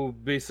ho,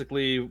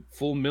 basically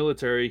full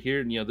military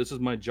here. This is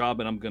my job,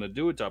 and I'm gonna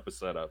do it type of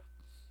setup.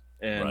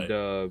 And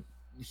Right.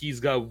 he's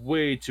got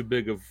way too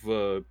big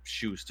of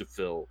shoes to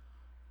fill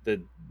that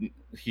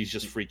he's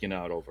just freaking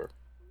out over.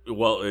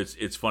 Well,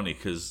 it's funny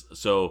because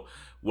so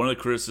one of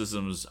the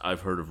criticisms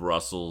I've heard of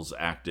Russell's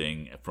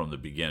acting from the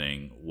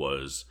beginning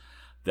was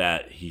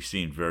that he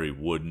seemed very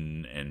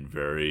wooden and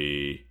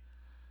very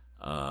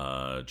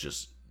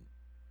just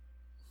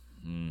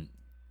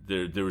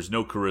there was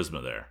no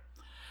charisma there.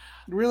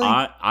 Really?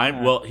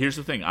 Well, here's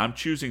the thing. I'm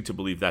choosing to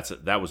believe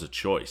that was a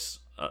choice,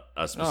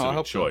 a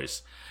specific choice,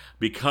 so.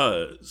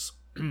 Because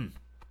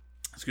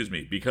excuse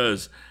me,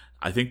 because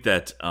I think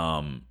that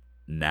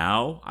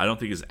now I don't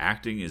think his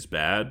acting is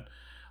bad.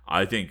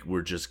 I think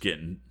we're just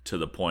getting to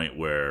the point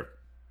where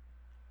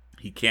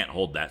he can't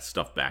hold that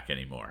stuff back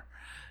anymore,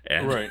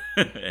 and Right.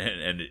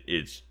 and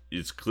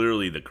it's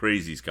clearly the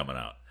crazies coming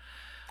out.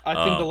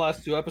 I think the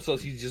last 2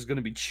 episodes he's just going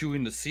to be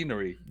chewing the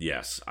scenery.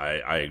 Yes,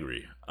 I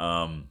agree.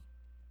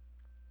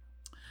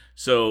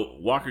 So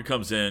Walker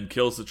comes in,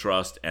 kills the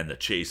Trust, and the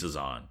chase is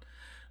on.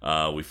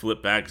 We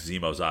flip back.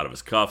 Zemo's out of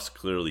his cuffs.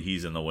 Clearly,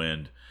 he's in the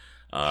wind.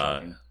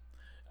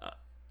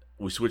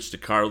 We switch to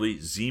Carly.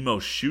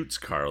 Zemo shoots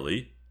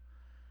Carly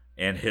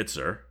and hits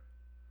her.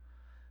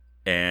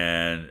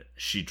 And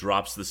she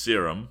drops the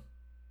serum.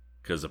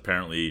 Because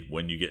apparently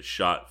when you get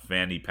shot,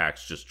 fanny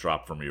packs just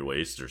drop from your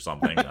waist or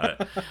something.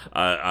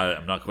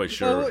 I'm not quite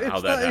sure how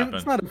that happened.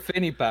 It's not a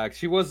fanny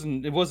pack. It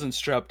wasn't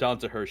strapped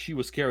onto her. She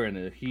was carrying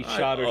it. He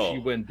shot her. She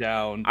went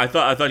down. I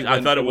thought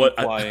it was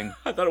flying.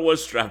 I thought it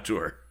was strapped to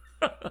her.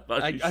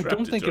 I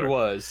don't think it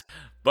was.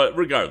 But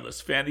regardless,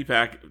 fanny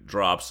pack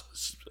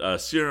drops.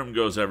 Serum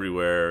goes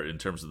everywhere in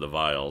terms of the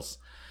vials.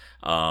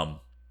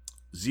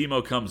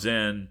 Zemo comes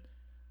in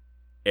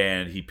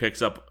and he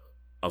picks up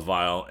a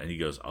vial and he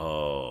goes,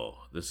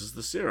 "Oh, this is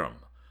the serum.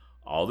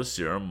 All the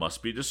serum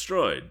must be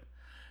destroyed."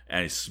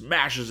 And he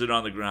smashes it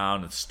on the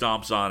ground and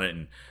stomps on it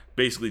and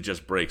basically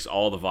just breaks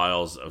all the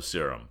vials of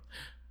serum.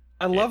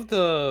 I love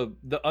the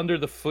under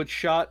the foot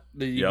shot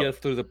that you get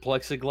through the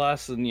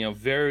plexiglass, and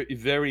very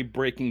very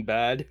Breaking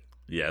Bad.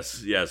 Yes,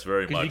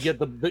 very much. You get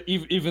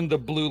even the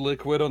blue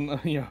liquid on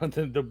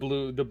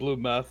the blue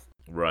meth.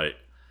 Right.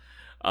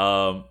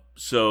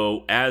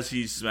 So as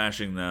he's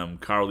smashing them,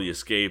 Carly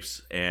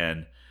escapes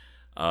and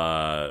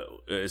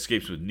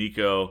escapes with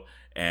Nico,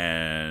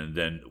 and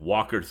then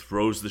Walker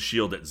throws the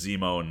shield at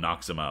Zemo and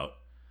knocks him out.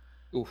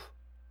 Oof.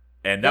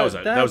 And that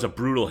was a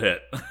brutal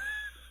hit.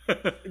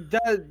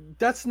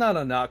 That's not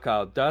a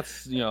knockout.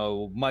 That's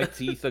my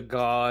teeth are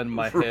gone,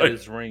 my head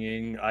is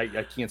ringing,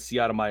 I can't see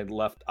out of my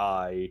left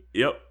eye.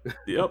 Yep,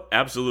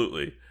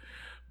 absolutely.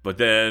 But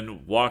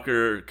then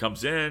Walker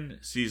comes in,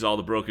 sees all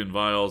the broken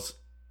vials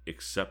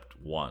except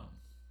one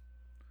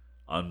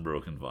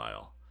unbroken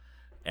vial,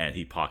 and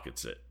he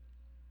pockets it.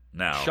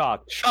 Now,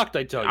 shocked,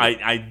 I tell you.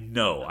 I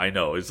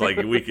know. It's like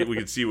we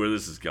can see where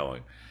this is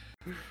going.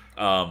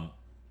 And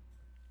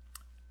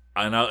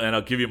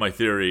I'll give you my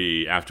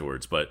theory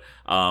afterwards. But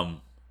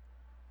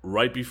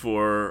right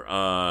before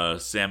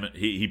Sam,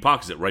 he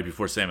pockets it right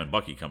before Sam and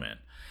Bucky come in,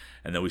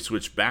 and then we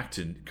switch back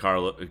to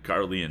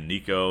Carly and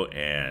Nico,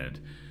 and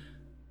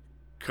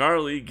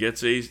Carly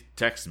gets a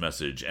text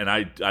message. And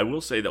I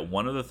will say that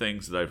one of the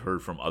things that I've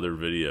heard from other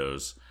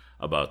videos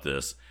about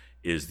this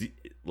is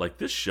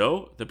this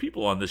show, the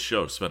people on this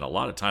show spend a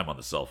lot of time on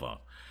the cell phone.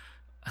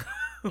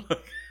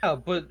 Yeah,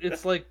 but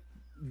it's like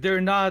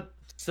they're not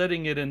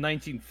setting it in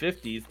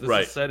 1950s.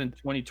 This is set in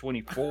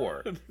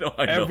 2024. No,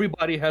 I know.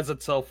 Everybody has a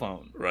cell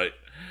phone. Right.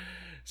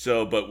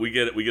 So, but we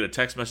get a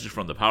text message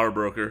from the power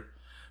broker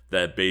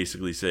that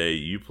basically say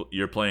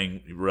you're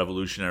playing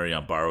Revolutionary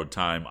on borrowed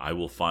time. I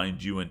will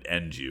find you and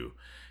end you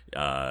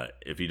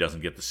if he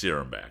doesn't get the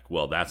serum back.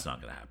 Well, that's not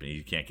going to happen.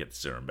 He can't get the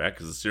serum back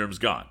because the serum's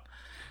gone.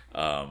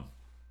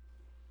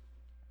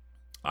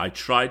 I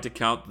tried to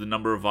count the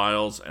number of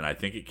vials, and I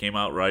think it came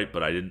out right,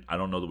 but I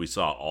don't know that we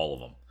saw all of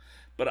them.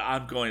 But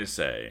I'm going to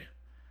say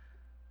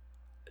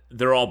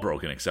they're all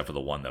broken except for the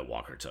one that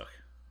Walker took.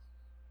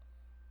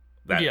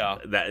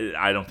 That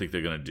I don't think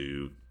they're going to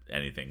do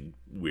anything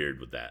weird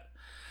with that.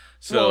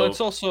 So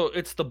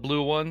it's the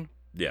blue one.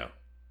 Yeah.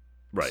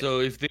 Right.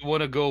 So if they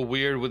want to go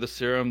weird with the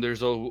serum,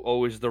 there's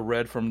always the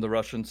red from the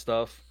Russian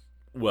stuff.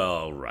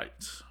 Well, right.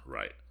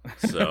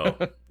 So,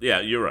 yeah,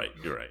 you're right.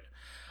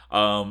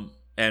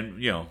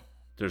 And,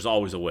 there's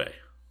always a way,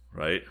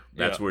 right?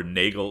 That's where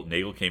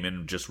Nagel came in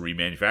and just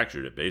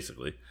remanufactured it,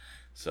 basically.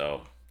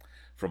 So,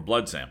 from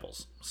blood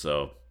samples.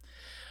 So,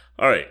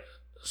 all right.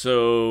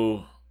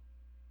 So,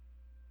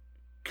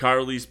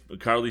 Carly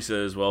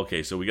says, well,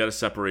 okay, so we got to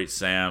separate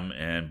Sam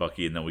and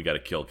Bucky, and then we got to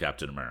kill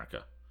Captain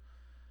America.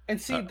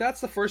 And see,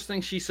 that's the first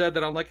thing she said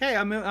that I'm like, hey,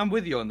 I'm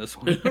with you on this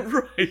one.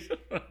 Right.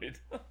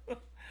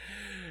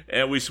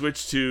 And we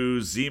switch to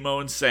Zemo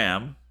and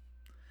Sam.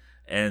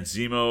 And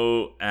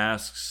Zemo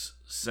asks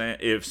Sam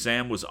if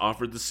Sam was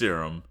offered the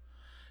serum.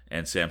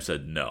 And Sam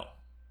said no.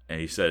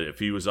 And he said if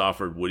he was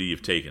offered, would he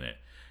have taken it?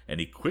 And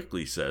he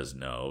quickly says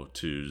no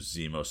to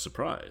Zemo's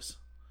surprise.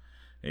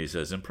 And he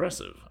says,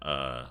 impressive.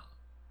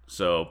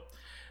 So,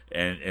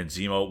 and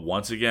Zemo,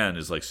 once again,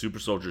 is like, super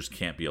soldiers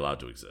can't be allowed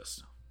to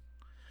exist.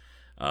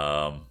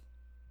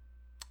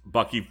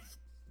 Bucky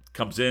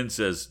comes in,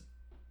 says,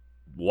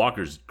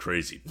 Walker's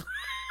crazy.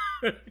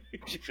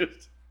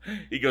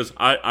 He goes,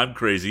 I'm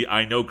crazy.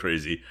 I know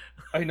crazy.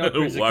 I know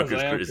crazy because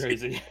I am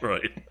crazy.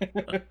 Right.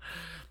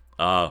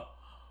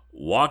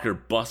 Walker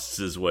busts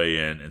his way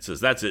in and says,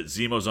 that's it.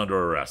 Zemo's under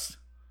arrest.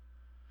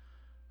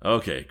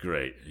 Okay,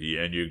 great.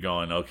 And you're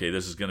going, okay,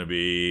 this is going to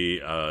be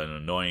an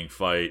annoying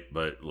fight,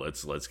 but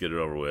let's get it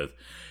over with.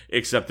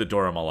 Except the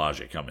Dora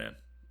Milaje come in.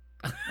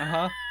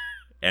 Uh-huh.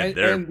 And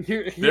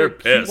they're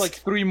pissed. Like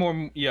three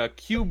more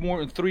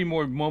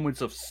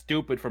moments of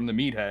stupid from the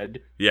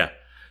meathead. Yeah.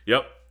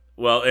 Yep.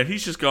 Well, and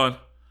he's just going,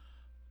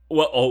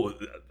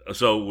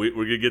 so we're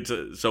going to get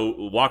to,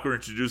 so Walker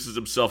introduces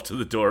himself to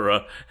the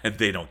Dora, and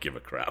they don't give a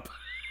crap.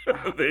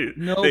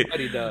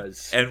 Nobody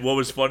does. And what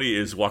was funny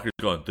is Walker's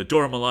going, the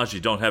Dora Milaje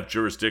don't have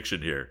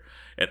jurisdiction here.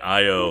 And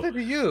Io,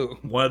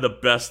 one of the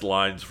best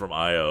lines from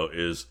Io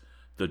is,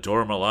 the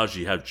Dora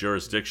Milaje have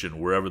jurisdiction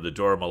wherever the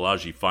Dora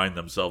Milaje find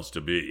themselves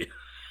to be.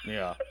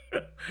 Yeah.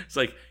 It's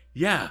like,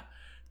 yeah,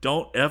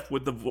 don't F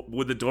with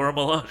the Dora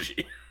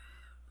Milaje.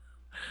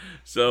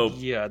 So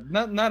yeah,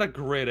 not a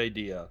great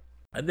idea.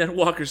 And then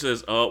Walker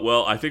says, "Oh,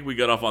 well, I think we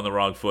got off on the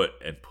wrong foot,"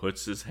 and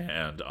puts his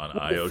hand on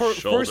Io's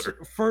shoulder.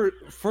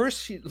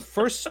 First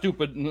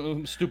stupid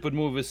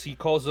move is he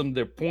calls them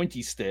their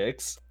pointy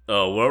sticks.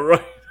 Oh, well,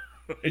 right.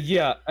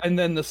 Yeah, and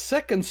then the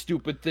second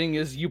stupid thing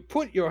is you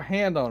put your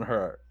hand on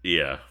her.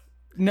 Yeah.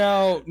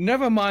 Now,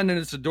 never mind that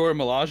it's a Dora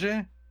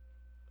Milaje.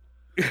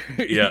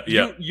 Yeah,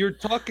 yeah. You're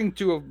talking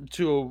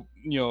to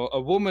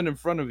a woman in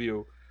front of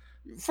you.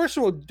 First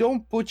of all,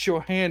 don't put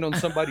your hand on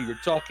somebody you're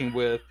talking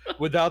with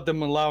without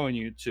them allowing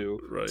you to.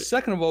 Right.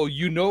 Second of all,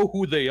 you know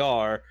who they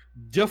are.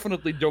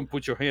 Definitely don't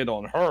put your hand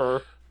on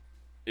her.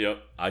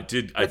 Yep, I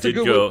did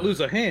go lose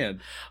a hand.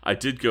 I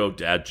did go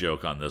dad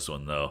joke on this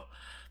one though.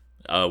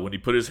 When he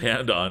put his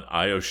hand on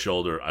Io's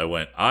shoulder, I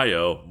went,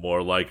 Io,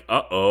 more like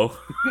uh-oh.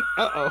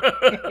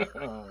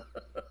 Uh-oh.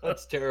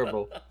 That's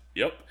terrible.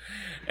 Yep.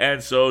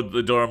 And so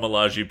the Dora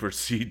Milaje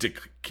proceed to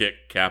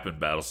kick Cap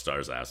and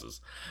Battlestar's asses.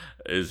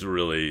 Is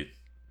really,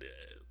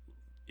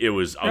 it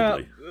was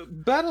ugly.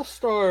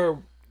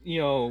 Battlestar,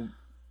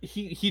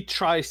 he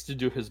tries to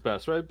do his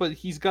best, right? But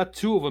he's got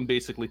two of them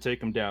basically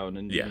take him down,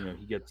 and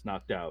he gets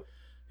knocked out.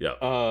 Yeah.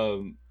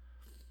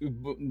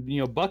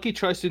 Bucky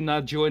tries to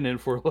not join in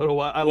for a little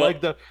while.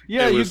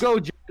 You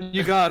go,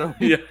 you got him.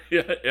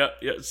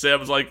 Yeah.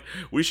 Sam's like,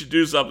 we should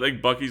do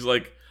something. Bucky's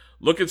like,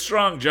 looking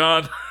strong,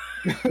 John.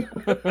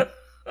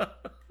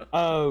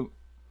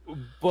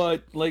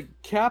 But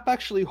Cap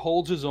actually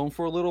holds his own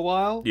for a little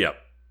while. Yep.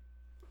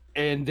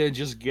 And then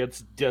just gets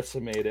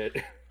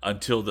decimated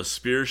until the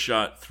spear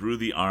shot through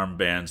the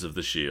armbands of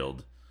the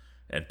shield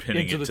and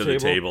pinning it to the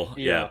table.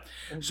 Yeah.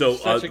 So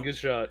such a good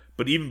shot.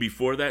 But even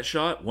before that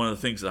shot, one of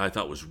the things that I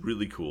thought was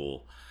really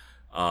cool,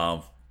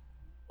 I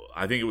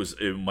think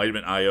it might have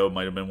been Io,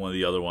 might have been one of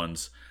the other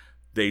ones.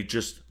 They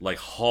just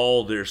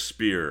haul their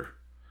spear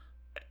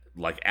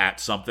at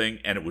something,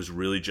 and it was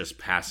really just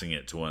passing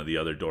it to one of the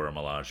other Dora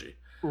Milaje.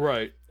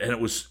 Right. And it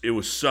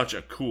was such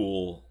a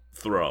cool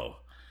throw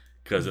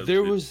because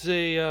there's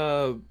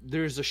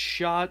a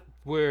shot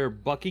where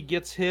Bucky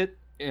gets hit,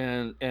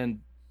 and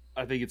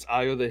I think it's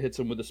Io that hits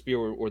him with the spear,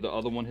 or the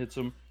other one hits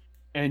him,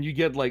 and you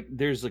get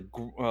there's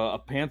a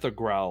panther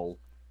growl.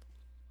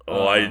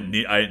 Oh, I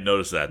didn't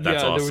notice that.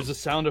 That's awesome. There was a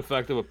sound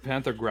effect of a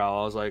panther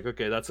growl. I was like,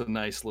 okay, that's a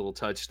nice little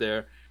touch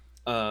there.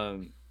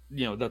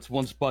 That's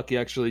once Bucky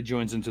actually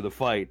joins into the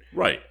fight.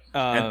 Right.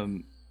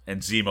 And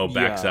Zemo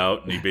backs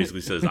out, and he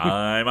basically says,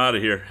 I'm out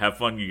of here. Have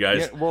fun, you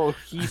guys. Yeah, well,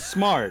 he's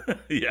smart.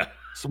 Yeah.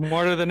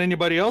 Smarter than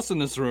anybody else in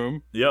this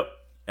room. Yep.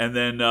 And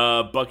then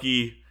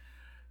Bucky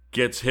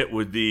gets hit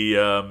with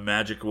the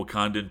magic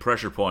Wakandan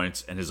pressure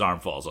points, and his arm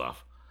falls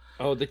off.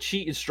 Oh, the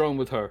cheat is strong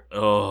with her.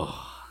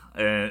 Oh.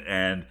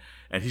 And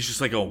he's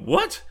just like, oh,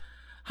 what?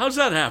 How's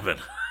that happen?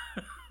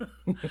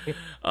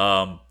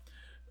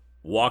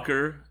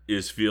 Walker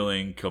is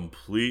feeling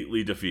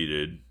completely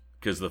defeated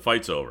because the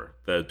fight's over.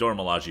 The Dora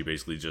Milaje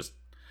basically just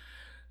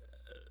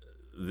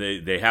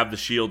they have the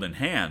shield in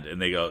hand,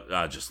 and they go,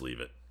 just leave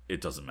it.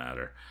 It doesn't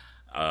matter.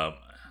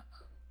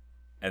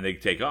 And they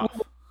take off.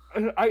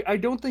 I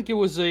don't think it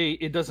was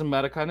it doesn't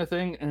matter kind of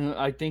thing. And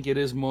I think it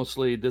is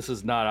mostly, this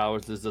is not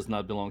ours. This does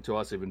not belong to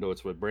us, even though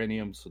it's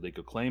vibranium, so they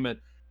could claim it.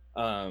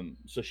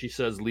 So she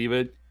says, leave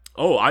it.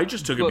 Oh, I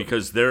just took it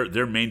because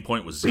their main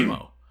point was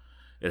Zemo.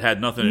 It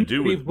had nothing to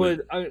do with...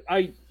 But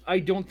I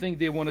don't think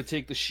they want to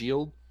take the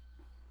shield.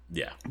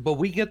 Yeah. But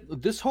we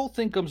get... This whole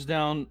thing comes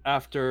down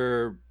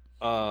after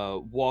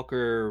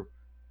Walker,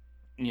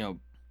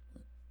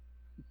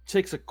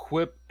 takes a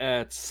quip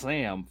at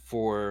Sam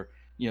for,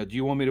 do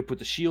you want me to put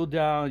the shield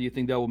down? Do you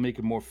think that will make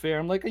it more fair?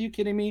 I'm like, are you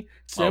kidding me?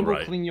 Sam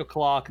will clean your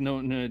clock. No,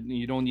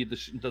 you don't need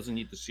doesn't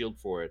need the shield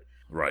for it.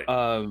 Right.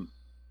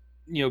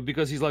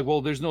 because he's like,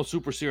 well, there's no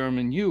super serum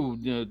in you.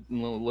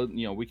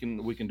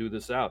 We can do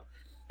this out.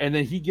 And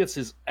then he gets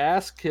his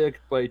ass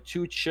kicked by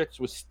two chicks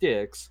with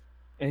sticks,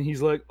 and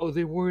he's like, oh,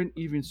 they weren't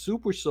even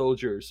super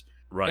soldiers.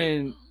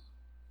 Right.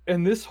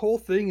 And this whole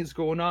thing is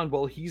going on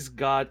while he's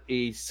got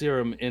a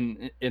serum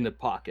in the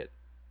pocket.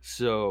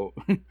 So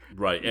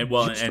Right. And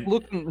well, just and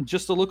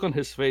the look on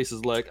his face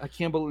is like, I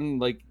can't believe,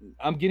 like,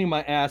 I'm getting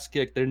my ass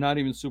kicked. They're not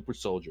even super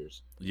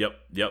soldiers. yep.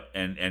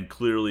 And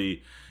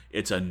clearly,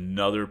 it's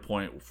another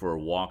point for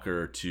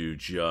Walker to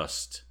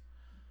just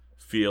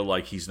feel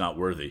like he's not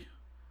worthy.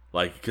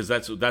 Like, because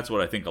that's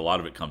what I think a lot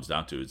of it comes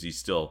down to, is he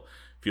still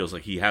feels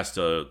like he has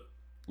to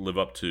live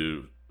up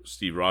to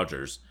Steve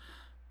Rogers,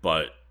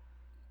 but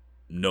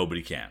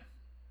nobody can,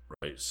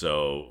 right?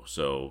 So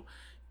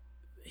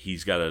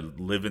he's got to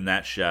live in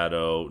that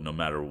shadow no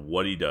matter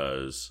what he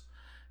does,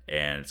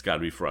 and it's got to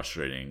be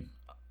frustrating,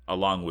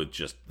 along with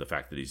just the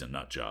fact that he's a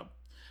nut job.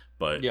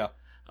 But Yeah.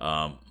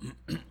 um,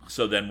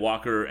 so then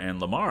Walker and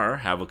Lamar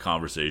have a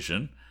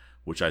conversation,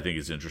 which I think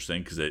is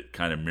interesting because it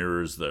kind of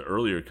mirrors the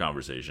earlier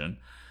conversation,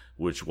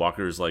 which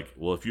Walker is like,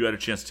 well, if you had a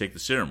chance to take the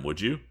serum, would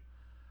you?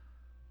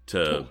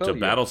 To Hell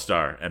yeah.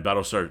 Battlestar, and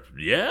Battlestar,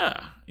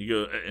 yeah.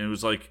 And it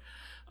was like,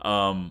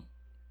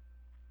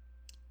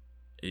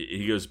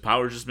 he goes,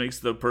 power just makes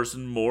the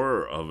person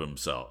more of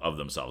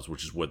themselves,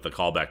 which is what the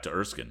callback to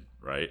Erskine,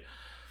 right?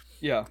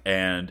 Yeah.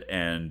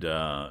 And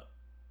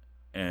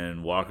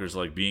Walker's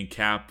like, being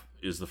Cap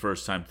is the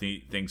first time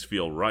things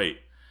feel right.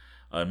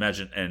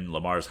 Imagine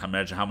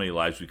how many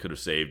lives we could have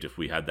saved if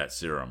we had that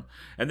serum.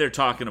 And they're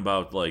talking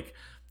about like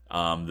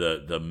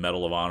the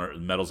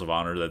medals of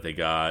honor that they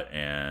got,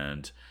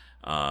 and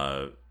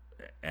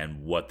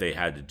what they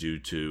had to do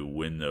to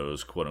win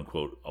those quote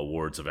unquote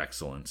awards of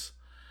excellence.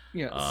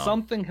 Yeah.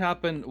 Something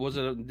happened.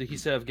 Did he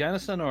say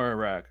Afghanistan or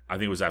Iraq? I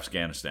think it was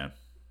Afghanistan.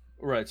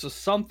 Right. So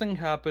something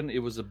happened. It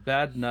was a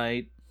bad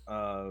night.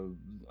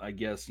 I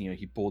guess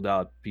he pulled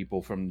out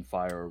people from the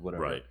fire or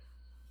whatever. Right.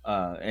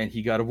 And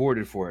he got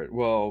awarded for it.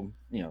 Well,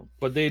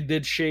 but they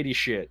did shady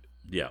shit.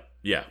 Yeah.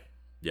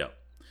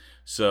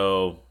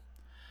 So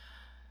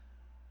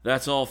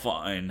that's all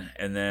fine.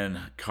 And then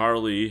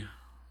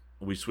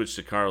we switch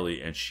to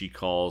Carly, and she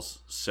calls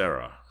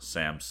Sarah,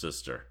 Sam's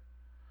sister.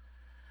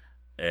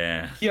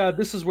 And yeah,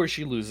 this is where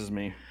she loses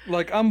me.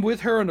 Like, I'm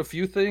with her on a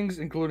few things,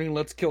 including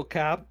let's kill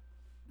Cap,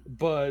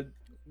 but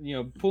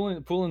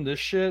pulling this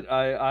shit,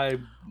 I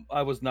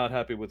was not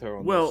happy with her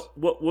on this. Well,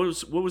 what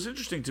was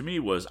interesting to me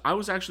was I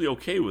was actually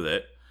okay with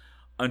it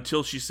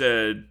until she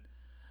said,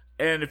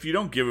 and if you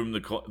don't give him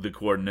the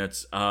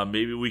coordinates,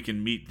 maybe we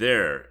can meet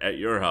there at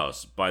your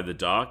house by the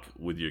dock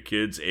with your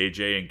kids,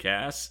 AJ and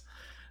Cass.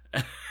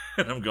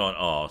 And I'm going,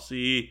 oh,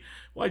 see,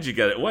 why you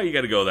got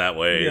to go that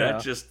way?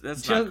 Yeah.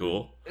 That's not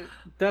cool.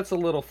 That's a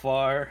little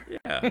far.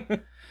 Yeah.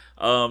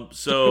 Talk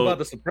about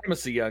the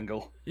supremacy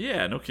angle.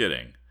 Yeah, no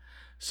kidding.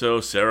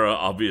 So Sarah,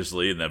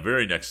 obviously, in that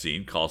very next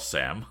scene, calls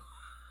Sam,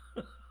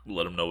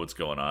 let him know what's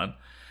going on,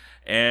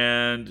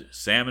 and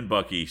Sam and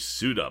Bucky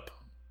suit up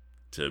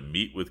to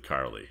meet with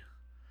Carly,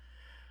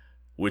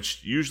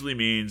 which usually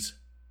means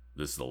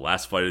this is the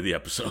last fight of the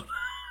episode.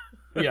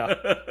 Yeah.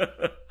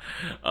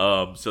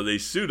 So they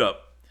suit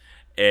up,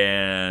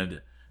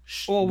 and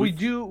we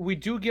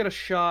do get a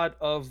shot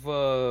of.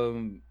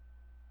 Oh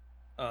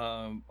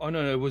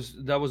no,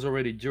 that was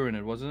already during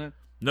it, wasn't it?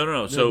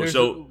 No.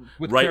 So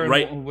with right, Karen,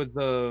 right.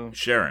 With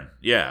Sharon,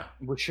 yeah.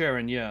 With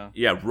Sharon, yeah.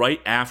 Yeah,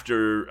 right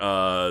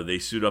after they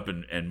suit up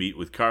and meet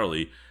with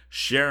Carly,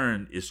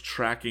 Sharon is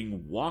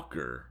tracking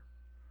Walker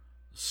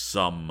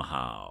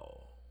somehow.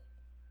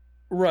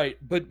 Right,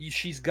 but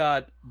she's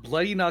got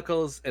bloody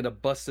knuckles and a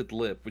busted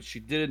lip, which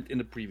she didn't in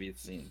the previous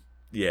scene.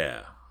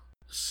 Yeah.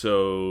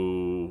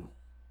 So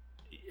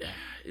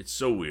it's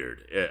so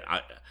weird.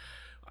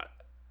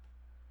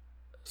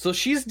 So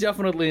she's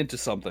definitely into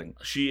something.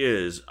 She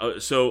is.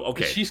 So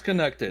okay, she's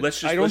connected.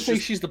 I don't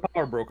think she's the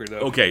power broker, though.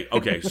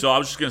 Okay. So I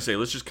was just gonna say,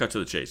 let's just cut to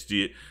the chase.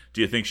 Do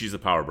you think she's the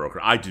power broker?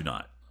 I do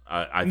not.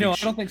 I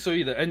don't think so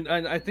either. And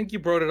I think you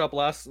brought it up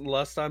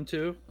last time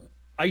too.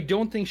 I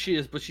don't think she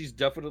is, but she's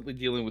definitely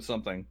dealing with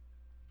something.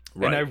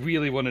 Right. And I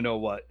really want to know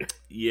what.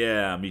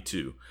 Yeah, me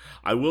too.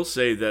 I will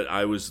say that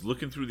I was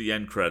looking through the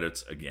end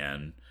credits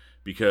again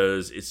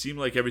because it seemed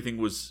like everything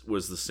was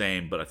the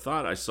same, but I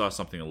thought I saw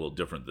something a little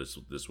different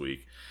this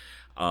week.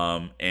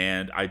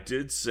 And I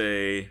did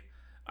say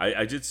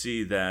I did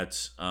see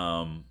that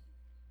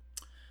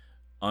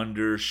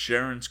under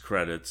Sharon's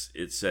credits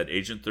it said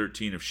Agent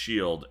 13 of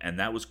S.H.I.E.L.D., and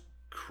that was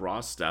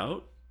crossed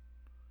out.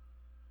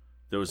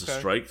 There was a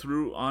strike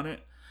through on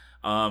it.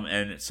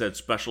 And it said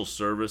special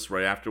service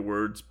right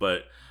afterwards,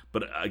 but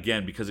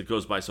again, because it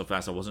goes by so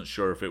fast, I wasn't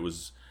sure if it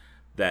was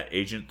that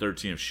Agent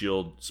 13 of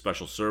S.H.I.E.L.D.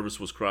 special service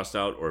was crossed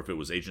out, or if it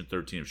was Agent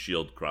 13 of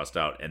S.H.I.E.L.D. crossed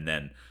out and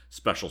then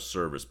special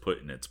service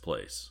put in its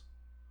place.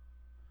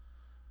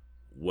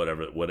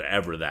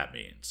 Whatever that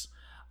means.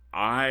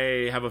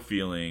 I have a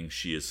feeling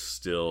she is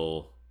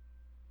still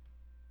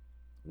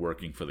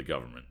working for the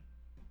government.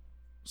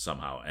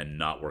 somehow and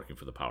not working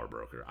for the power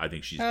broker. I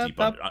think she's That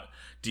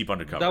deep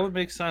undercover. that would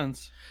make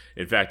sense.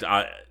 In fact,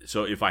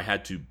 so if I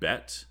had to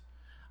bet,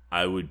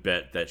 I would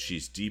bet that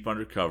she's deep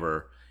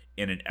undercover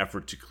in an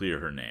effort to clear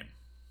her name.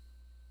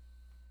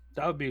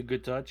 That would be a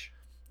good touch.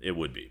 It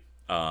would be,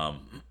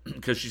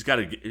 because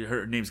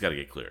her name's got to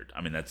get cleared.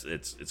 I mean,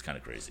 it's kind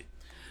of crazy.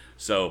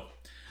 So,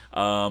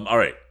 all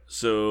right.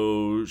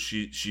 So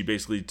she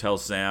basically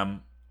tells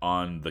Sam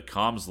on the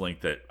comms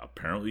link that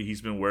apparently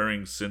he's been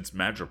wearing since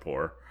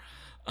Madripoor.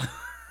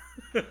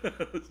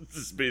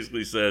 This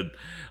basically said,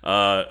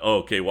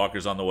 okay,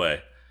 Walker's on the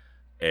way.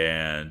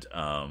 And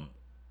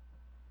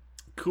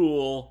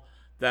cool,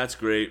 that's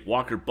great.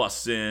 Walker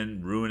busts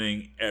in,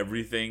 ruining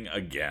everything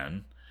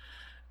again.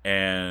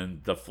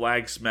 And the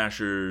Flag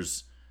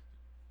Smashers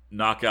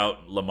knock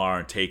out Lamar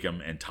and take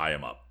him and tie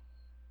him up.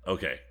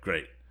 Okay,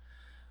 great.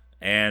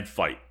 And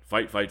fight.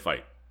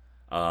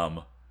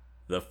 The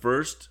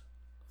first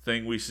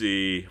thing we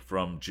see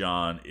from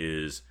John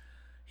is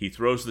he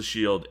throws the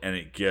shield and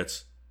it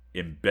gets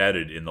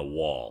embedded in the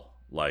wall.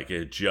 Like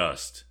it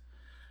just...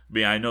 I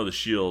mean, I know the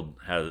shield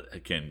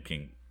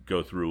can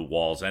go through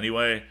walls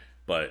anyway,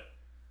 but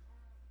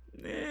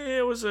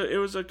it was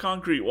a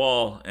concrete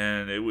wall,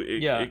 and it was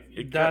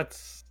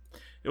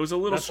a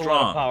little strong. A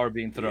lot of power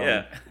being thrown.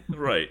 Yeah,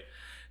 right.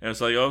 And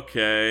it's like,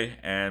 okay,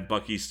 and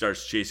Bucky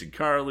starts chasing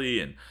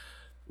Carly, and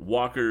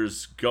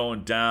Walker's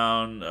going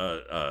down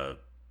a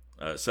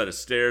set of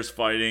stairs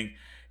fighting,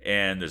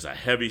 and there's a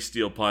heavy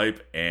steel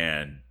pipe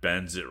and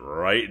bends it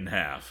right in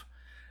half,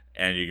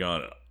 and you're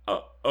going,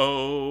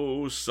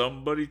 oh,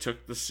 somebody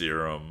took the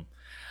serum.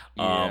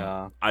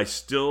 Yeah. I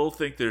still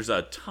think there's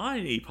a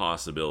tiny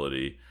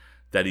possibility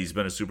that he's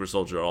been a super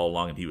soldier all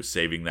along and he was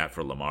saving that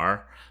for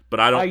Lamar. But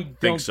I don't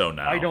think so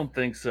now. I don't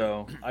think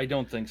so. I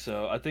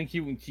think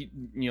he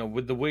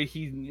with the way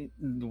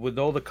with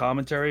all the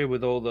commentary,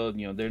 with all the,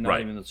 they're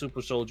not even the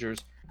super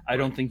soldiers. I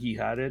don't think he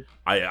had it.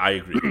 I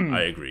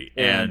agree.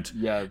 And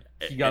he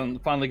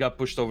finally got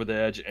pushed over the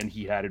edge and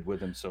he had it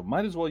with him. So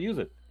might as well use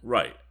it.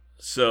 Right.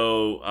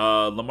 So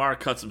Lamar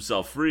cuts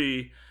himself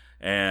free,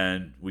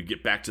 and we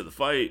get back to the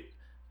fight.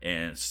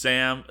 And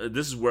Sam,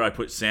 this is where I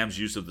put Sam's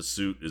use of the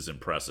suit is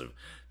impressive.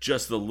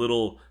 Just the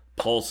little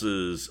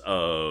pulses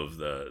of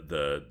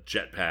the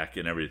jetpack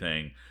and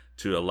everything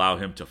to allow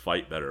him to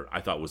fight better,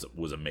 I thought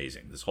was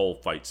amazing. This whole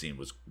fight scene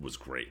was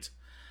great.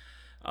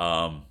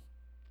 Blah,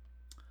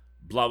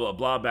 blah,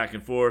 blah, back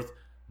and forth.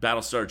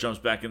 Battlestar jumps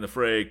back in the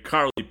fray.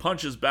 Carly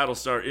punches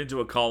Battlestar into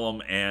a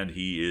column, and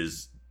he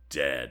is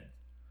dead.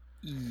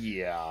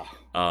 Yeah.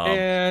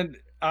 And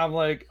I'm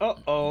like,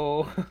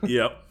 uh-oh.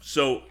 Yep.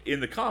 So in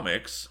the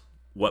comics,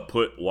 what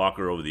put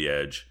Walker over the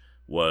edge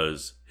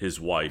was his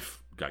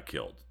wife got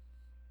killed.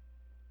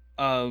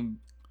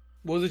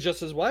 Was it just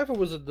his wife, or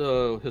was it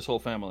his whole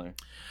family?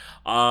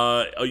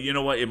 You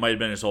know what? It might have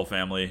been his whole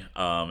family,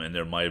 and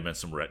there might have been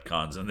some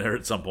retcons in there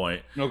at some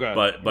point.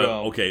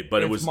 Okay.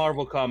 But it was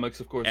Marvel Comics,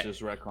 of course.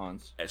 There's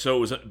retcons. So it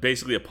was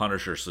basically a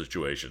Punisher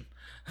situation.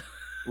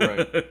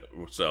 Right.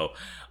 So,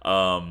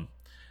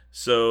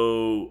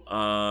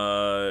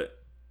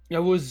 it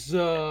was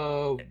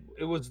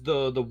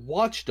the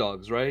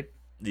Watchdogs, right?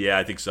 Yeah,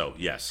 I think so.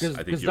 Yes,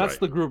 I think you're that's right.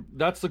 the group.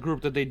 That's the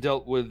group that they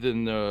dealt with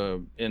in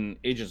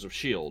Agents of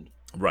S.H.I.E.L.D.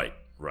 Right.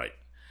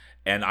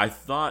 And I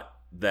thought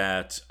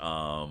that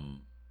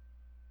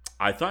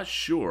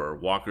sure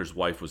Walker's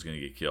wife was going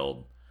to get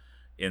killed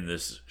in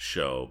this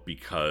show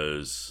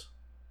because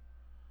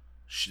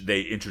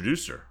they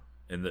introduced her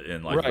in the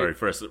very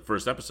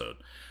first episode.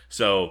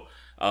 So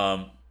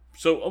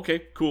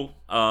okay, cool.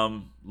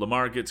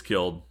 Lamar gets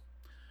killed.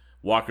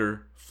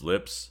 Walker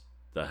flips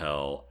the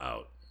hell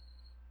out.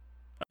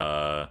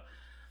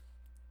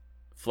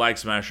 Flag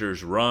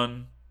Smashers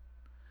run.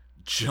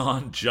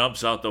 John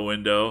jumps out the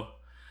window,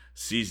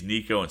 sees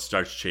Nico, and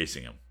starts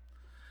chasing him.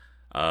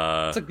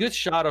 It's a good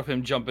shot of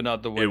him jumping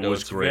out the window. It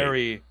was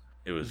great.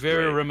 It was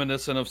very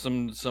reminiscent of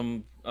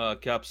some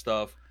Cap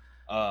stuff.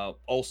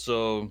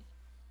 Also,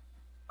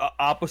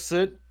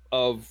 opposite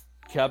of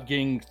Cap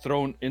getting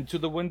thrown into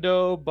the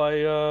window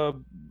by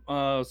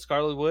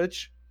Scarlet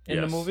Witch in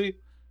the movie.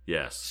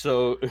 Yes.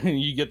 So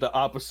you get the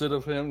opposite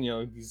of him.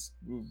 He's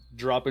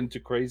dropping to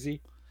crazy.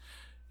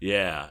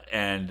 Yeah,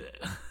 and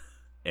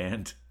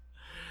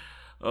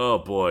oh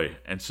boy.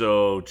 And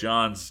so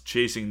John's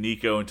chasing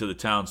Nico into the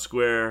town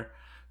square.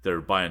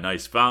 They're by a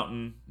nice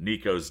fountain.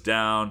 Nico's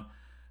down,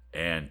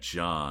 and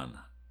John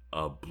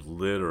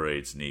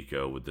obliterates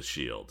Nico with the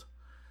shield.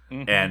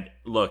 Mm-hmm. And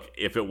look,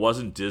 if it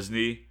wasn't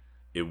Disney,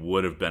 it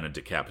would have been a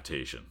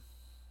decapitation.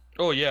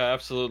 Oh yeah,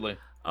 absolutely.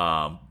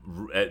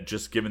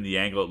 Just given the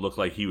angle, it looked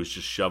like he was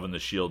just shoving the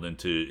shield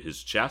into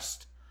his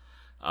chest.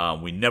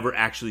 We never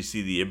actually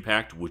see the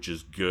impact, which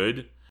is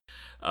good.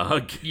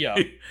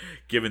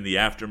 Given the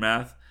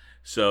aftermath.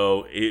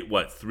 So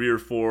 3 or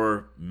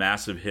 4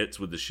 massive hits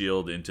with the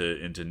shield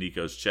into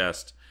Nico's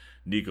chest.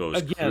 Nico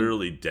is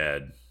clearly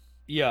dead.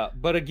 Yeah,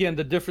 but again,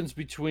 the difference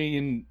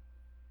between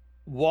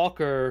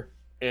Walker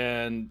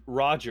and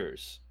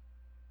Rogers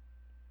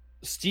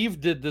Steve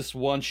did this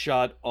one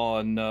shot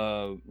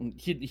on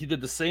he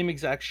did the same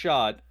exact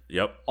shot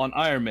Yep. on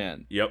Iron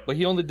Man, Yep. but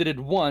he only did it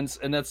once,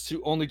 and that's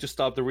to only to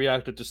stop the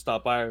reactor to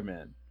stop Iron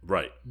Man.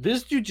 Right.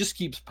 This dude just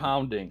keeps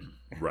pounding.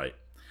 Right.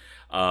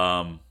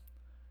 Um,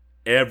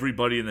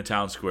 Everybody in the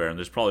town square, and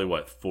there's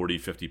probably, 40,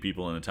 50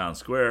 people in the town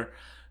square,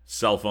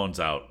 cell phones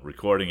out,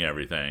 recording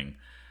everything.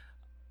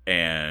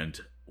 And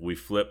we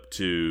flip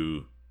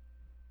to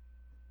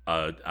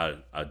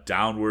a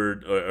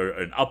downward or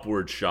an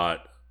upward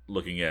shot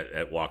looking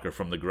at Walker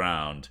from the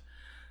ground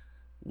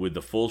with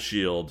the full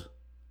shield,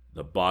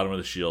 the bottom of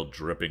the shield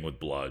dripping with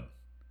blood.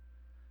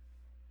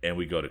 And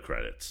we go to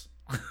credits.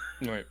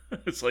 Right.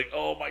 It's like,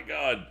 oh my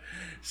God.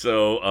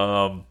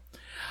 So,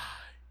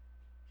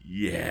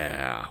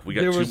 yeah, we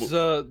got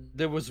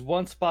there was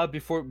one spot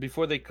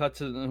before they cut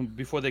to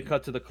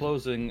the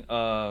closing,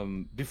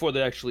 before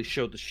they actually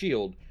showed the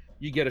shield.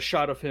 You get a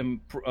shot of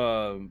him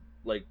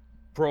like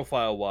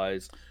profile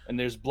wise, and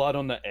there's blood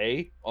on the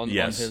A on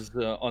his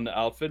on the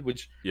outfit,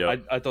 which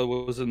I thought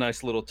was a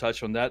nice little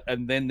touch on that.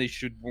 And then they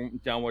shoot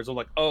downwards. I'm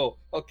like, oh,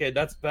 okay,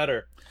 that's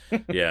better.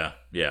 Yeah.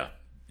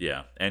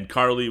 And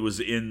Carly was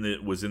in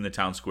the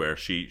town square.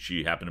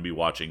 She happened to be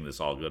watching this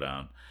all go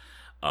down.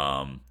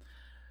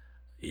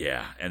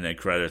 Yeah, and then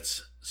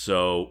credits.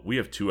 So we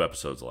have 2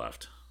 episodes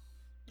left.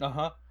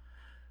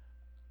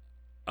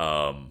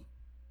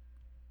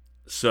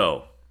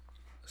 So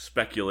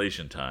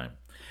speculation time.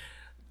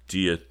 Do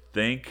you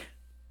think?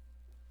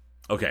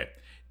 Okay,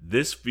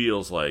 this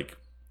feels like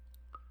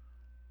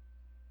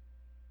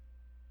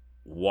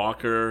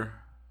Walker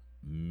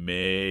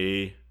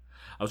may.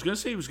 I was going to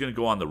say he was going to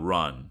go on the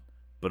run,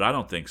 but I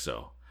don't think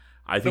so.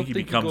 I think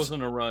he goes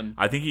on a run.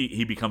 I think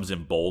he becomes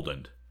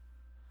emboldened.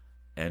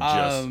 And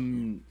just,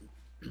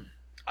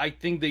 I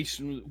think they.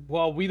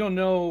 Well, we don't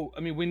know. I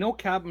mean, we know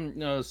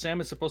Captain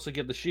Sam is supposed to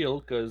get the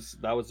shield because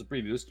that was the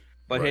previews.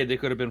 But hey, they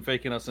could have been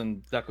faking us,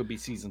 and that could be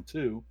season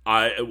 2.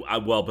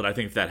 But I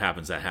think if that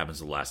happens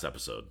the last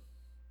episode.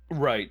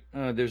 Right.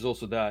 There's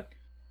also that.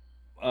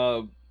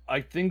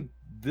 I think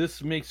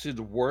this makes it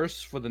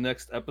worse for the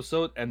next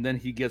episode, and then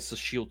he gets the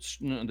shield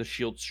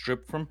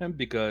stripped from him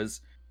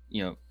because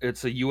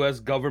it's a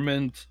U.S.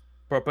 government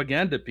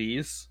propaganda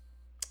piece.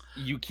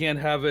 You can't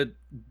have it.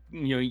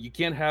 You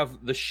can't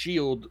have the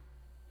shield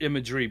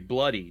imagery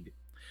bloodied.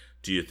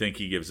 Do you think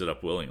he gives it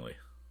up willingly?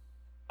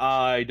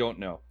 I don't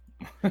know.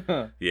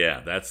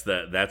 Yeah, that's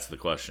the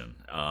question.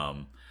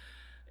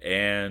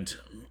 And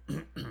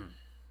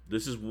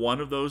this is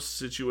one of those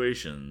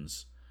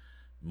situations,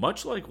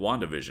 much like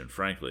WandaVision,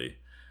 frankly,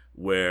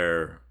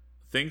 where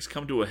things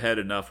come to a head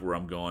enough where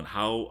I'm going,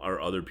 how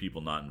are other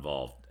people not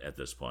involved at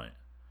this point?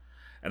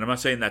 And I'm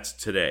not saying that's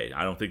today.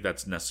 I don't think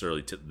that's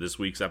necessarily this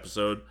week's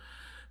episode.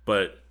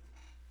 But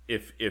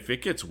if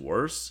it gets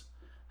worse,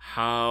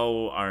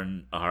 how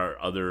are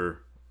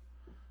other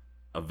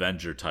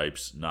Avenger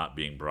types not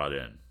being brought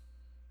in?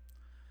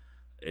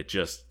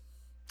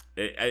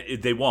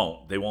 They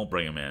won't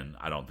bring them in,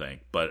 I don't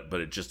think. But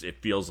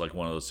it feels like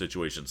one of those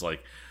situations,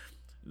 like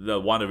the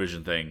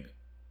WandaVision thing.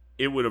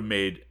 It would have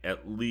made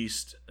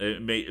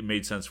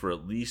made sense for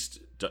at least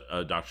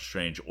Doctor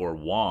Strange or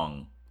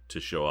Wong to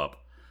show up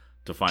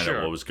to find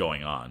out what was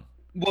going on.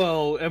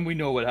 Well, and we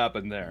know what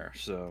happened there,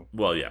 so.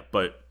 Well, yeah,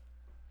 but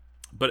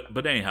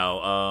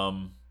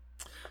anyhow,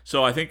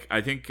 so I think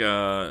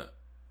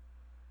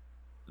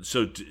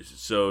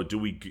so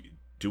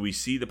do we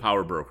see the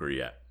power broker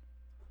yet?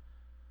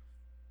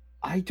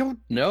 I don't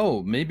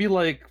know. Maybe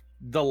like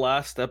the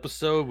last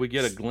episode we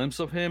get a glimpse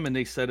of him and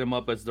they set him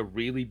up as the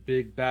really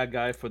big bad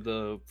guy for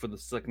the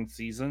second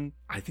season.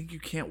 I think you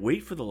can't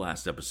wait for the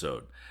last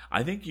episode.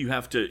 I think you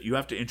have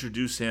to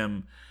introduce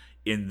him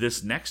in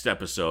this next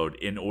episode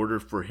in order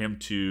for him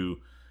to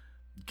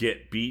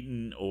get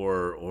beaten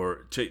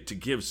or to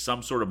give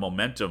some sort of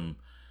momentum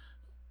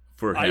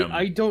for him.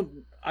 I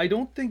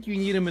don't think you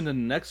need him in the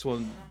next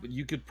one.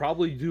 You could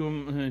probably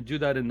do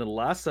that in the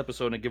last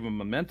episode and give him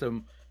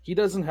momentum. He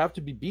doesn't have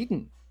to be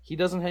beaten. He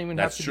doesn't even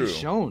have to be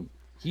shown.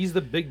 He's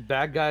the big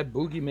bad guy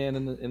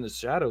boogeyman in the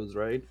shadows,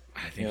 right?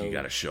 I think you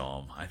got to show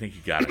him. I think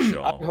you got to show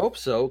him. I hope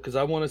so, because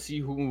I want to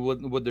see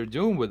what they're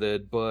doing with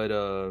it.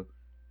 But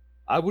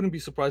I wouldn't be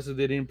surprised if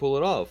they didn't pull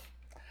it off.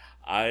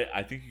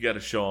 I think you got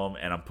to show him,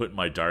 and I'm putting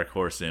my dark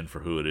horse in for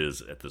who it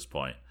is at this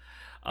point.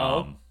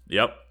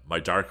 Yep, my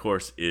dark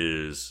horse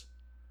is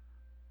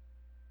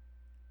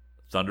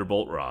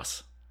Thunderbolt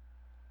Ross.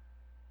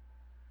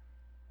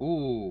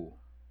 Ooh.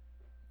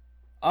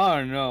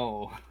 Oh,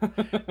 no.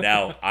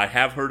 Now, I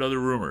have heard other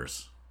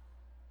rumors.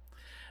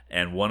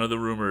 And one of the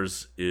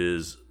rumors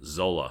is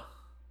Zola.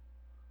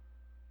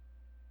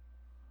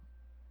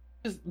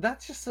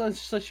 That's just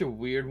such a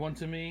weird one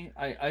to me.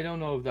 I don't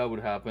know if that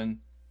would happen.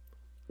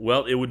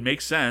 Well, it would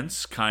make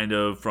sense, kind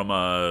of, from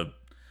a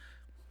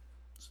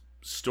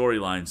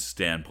storyline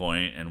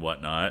standpoint and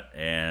whatnot.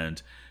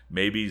 And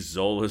maybe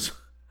Zola's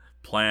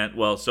plan...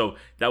 Well, so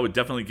that would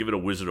definitely give it a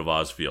Wizard of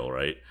Oz feel,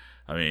 right?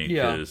 I mean,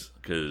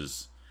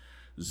 because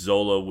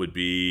Zola would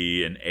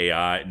be an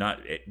AI,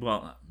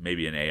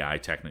 maybe an AI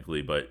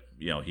technically, but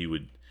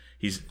he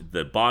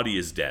the body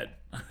is dead.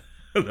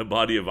 The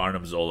body of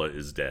Arnim Zola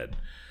is dead,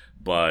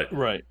 but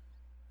Right.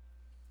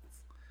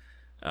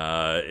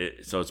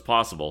 so it's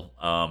possible.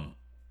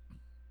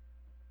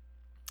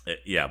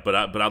 Yeah, but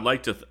I'd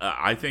like to.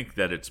 I think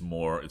that it's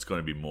more. It's going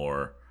to be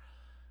more.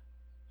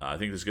 I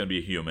think there's going to be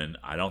a human.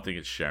 I don't think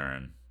it's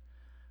Sharon.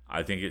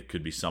 I think it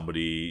could be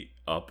somebody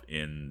up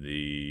in the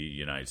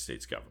United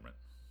States government.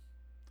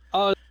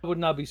 I would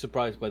not be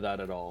surprised by that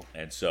at all.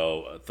 And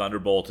so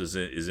Thunderbolt is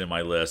in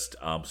my list.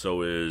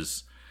 So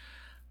is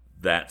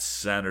that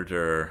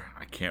senator.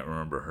 I can't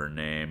remember her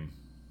name.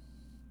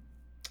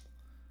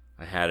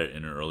 I had it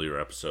in an earlier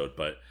episode,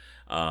 but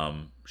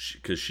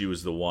because she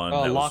was the one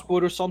that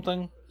Lockwood or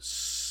something.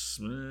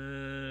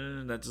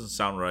 That doesn't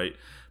sound right.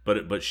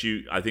 But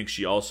she, I think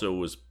she also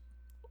was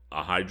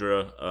a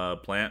Hydra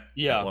plant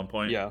at one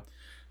point. Yeah.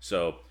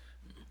 So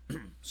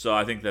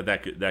I think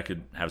that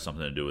could have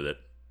something to do with it.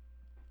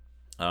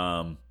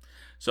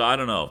 So I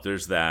don't know.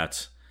 There's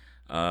that.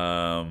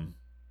 And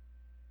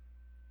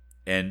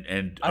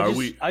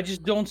I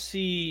just don't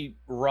see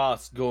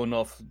Ross going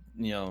off,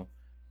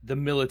 the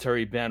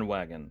military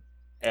bandwagon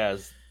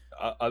as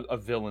a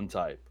villain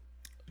type.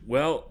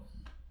 Well,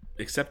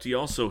 except he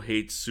also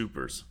hates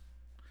supers.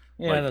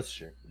 Yeah, that's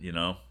true.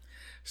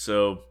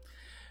 So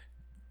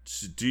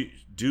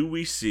do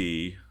we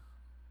see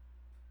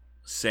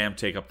Sam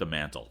take up the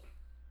mantle?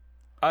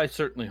 I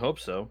certainly hope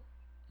so.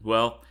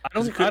 Well,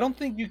 I don't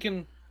think you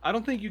can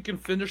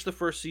finish the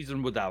first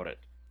season without it.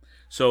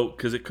 So,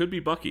 because it could be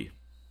Bucky.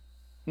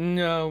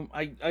 No,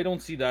 I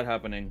don't see that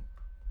happening.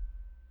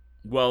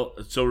 Well,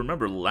 so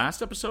remember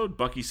last episode,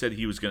 Bucky said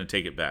he was going to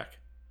take it back.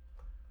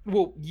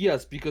 Well,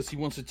 yes, because he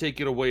wants to take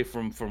it away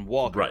from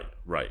Walker.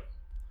 Right.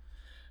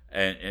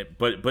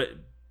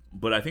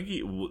 But I think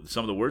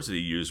some of the words that he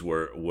used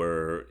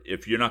were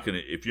if you're not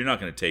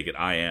gonna take it,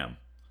 I am.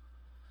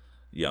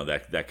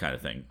 That kind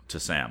of thing to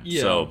Sam.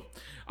 Yeah. So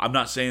I'm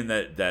not saying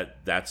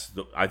that's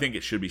I think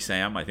it should be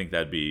Sam. I think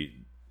that'd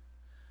be,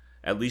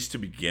 at least to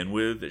begin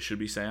with, it should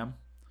be Sam.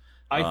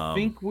 I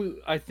think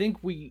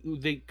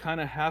they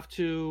kind of have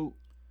to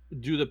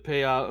do the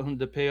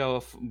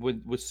payoff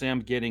with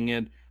Sam getting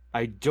it.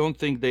 I don't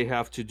think they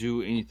have to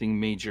do anything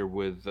major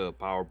with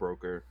Power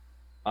Broker.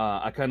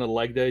 I kind of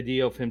like the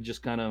idea of him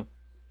just kind of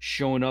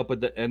showing up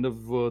at the end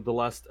of the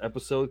last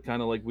episode,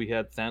 kind of like we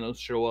had Thanos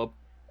show up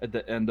at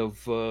the end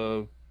of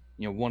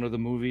one of the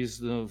movies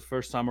the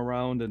first time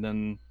around, and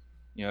then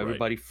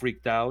everybody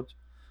freaked out.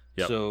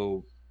 Yep.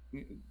 So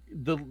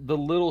the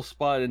little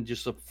spot and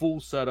just a full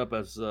setup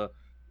as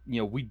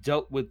we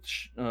dealt with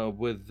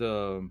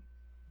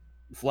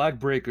flag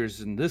breakers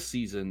in this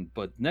season,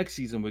 but next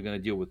season we're going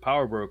to deal with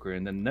Power Broker,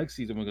 and then next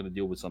season we're going to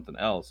deal with something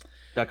else.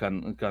 That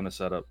kind of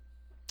setup.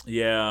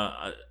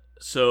 Yeah.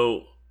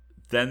 So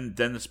then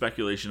the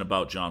speculation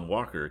about John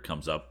Walker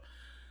comes up.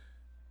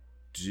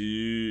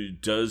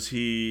 Does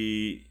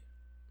he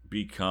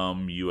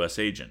become U.S.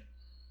 agent?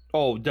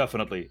 Oh,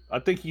 definitely. I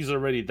think he's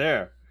already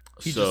there.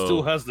 He just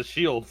still has the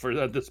shield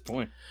at this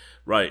point.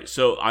 Right.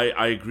 So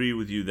I agree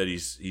with you that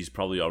he's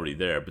probably already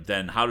there. But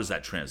then how does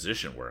that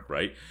transition work,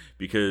 right?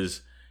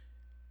 Because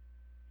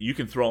you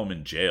can throw him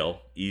in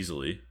jail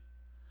easily.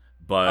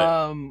 But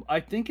I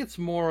think it's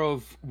more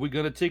of, we're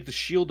going to take the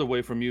shield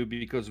away from you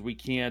because we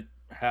can't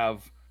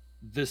have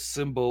this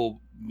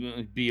symbol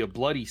be a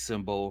bloody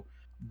symbol.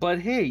 But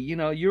hey,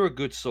 you're a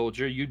good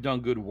soldier. You've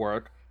done good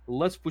work.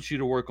 Let's put you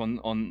to work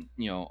on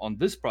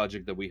this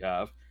project that we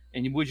have.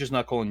 And we're just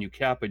not calling you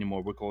Cap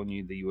anymore. We're calling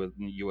you the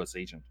U.S.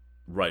 agent.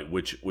 Right,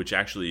 which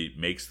actually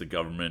makes the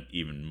government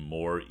even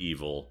more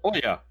evil. Oh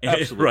yeah,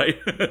 absolutely.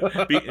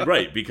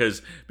 Right,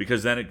 because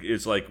then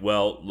it's like,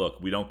 well,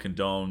 look, we don't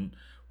condone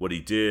what he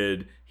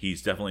did.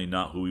 He's definitely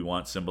not who we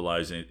want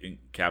symbolizing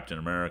Captain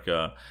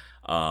America.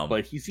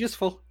 But he's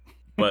useful.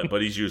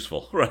 but he's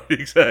useful, right?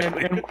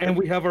 Exactly. And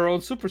we have our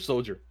own super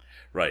soldier.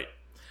 Right,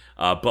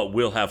 but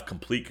we'll have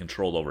complete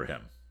control over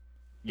him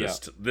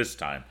this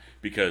time,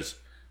 because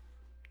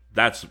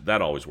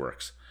that always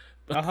works.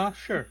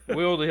 Sure.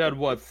 We only had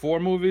 4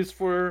 movies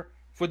for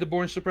the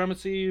Bourne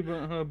Supremacy,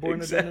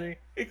 Bourne Identity.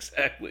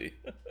 Exactly.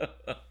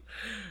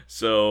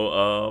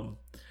 So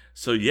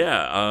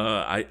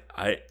yeah,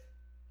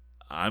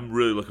 I'm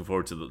really looking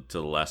forward to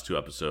the last 2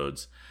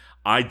 episodes.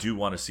 I do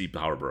want to see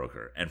Power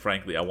Broker, and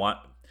frankly, I want.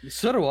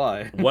 So do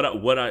I.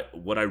 What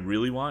I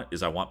really want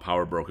is I want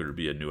Power Broker to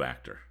be a new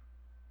actor.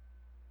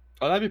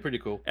 Oh, that'd be pretty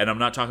cool. And I'm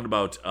not talking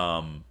about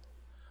an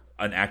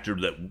actor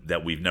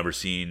that we've never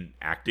seen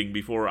acting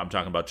before. I'm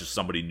talking about just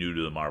somebody new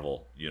to the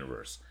Marvel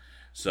universe.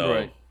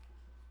 So,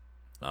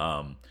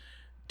 right.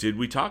 Did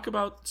we talk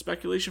about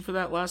speculation for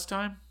that last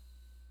time?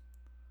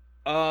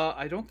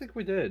 I don't think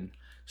we did.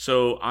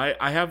 So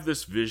I have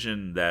this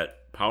vision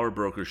that Power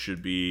Broker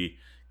should be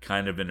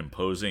kind of an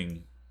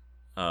imposing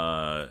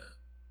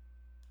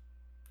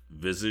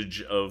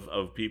visage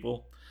of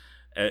people,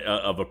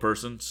 of a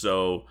person.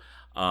 So,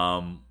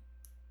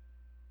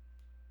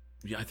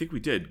 yeah, I think we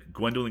did.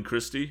 Gwendolyn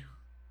Christie.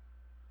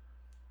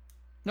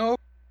 No.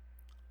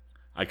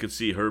 I could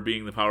see her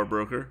being the Power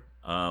Broker.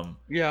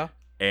 Yeah.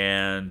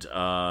 And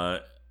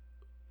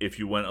if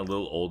you went a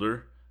little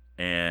older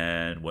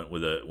and went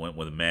with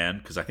a man,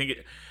 because I think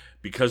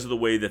because of the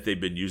way that they've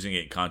been using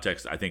it in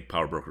context, I think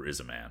Power Broker is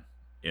a man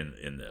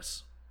in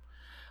this.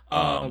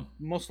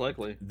 Most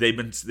likely. They've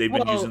been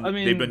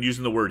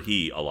using the word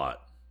he a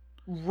lot.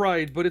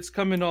 Right, but it's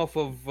coming off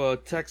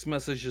of text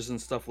messages and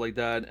stuff like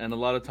that, and a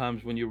lot of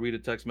times when you read a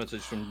text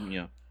message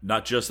from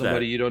Not just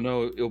somebody that. you don't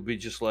know, it'll be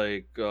just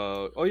like,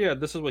 oh yeah,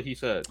 this is what he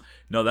said.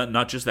 No, that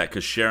not just that,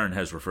 because Sharon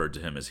has referred to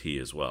him as he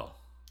as well.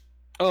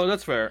 Oh,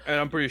 that's fair, and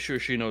I'm pretty sure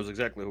she knows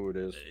exactly who it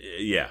is.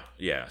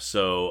 Yeah.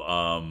 So,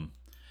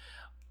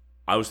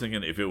 I was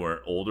thinking if it were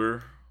an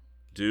older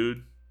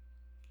dude,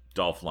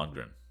 Dolph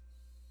Lundgren.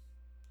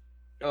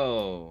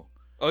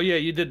 Oh yeah,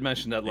 you did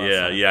mention that last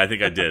time. Yeah, I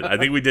think I did. I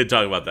think we did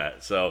talk about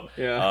that. So,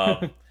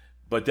 Yeah.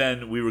 but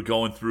then we were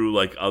going through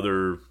like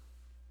other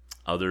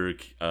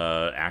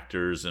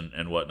actors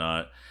and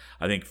whatnot.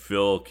 I think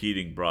Phil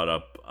Keating brought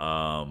up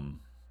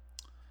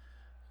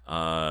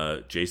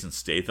Jason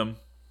Statham,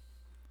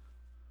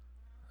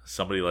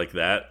 somebody like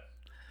that.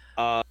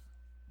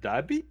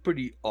 That'd be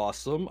pretty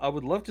awesome. I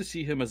would love to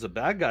see him as a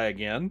bad guy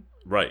again.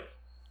 Right.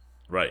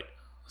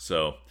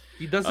 So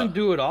He doesn't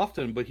do it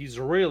often, but he's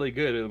really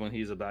good when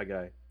he's a bad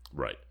guy.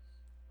 Right.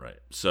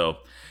 So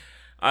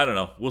I don't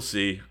know. We'll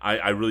see.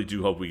 I really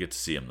do hope we get to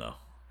see him though,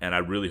 and I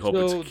really hope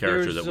it's a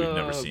character that we've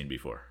never seen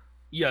before.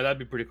 Yeah, that'd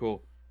be pretty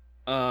cool.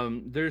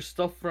 There's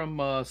stuff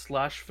from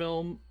Slash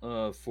Film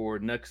for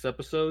next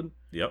episode.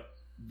 Yep.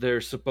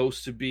 There's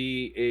supposed to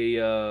be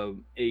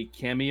a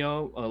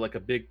cameo, like a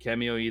big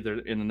cameo, either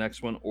in the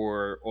next one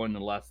or in the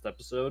last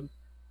episode.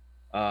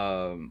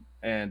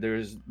 And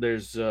there's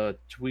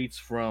tweets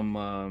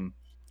from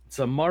it's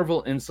a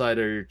Marvel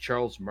insider,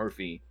 Charles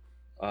Murphy,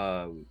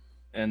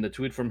 and the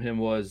tweet from him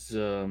was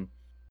on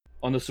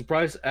the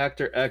surprise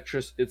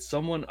actress. It's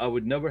someone I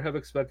would never have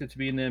expected to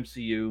be in the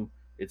MCU.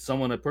 It's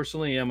someone I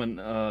personally am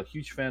a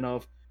huge fan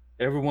of.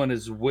 Everyone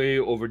is way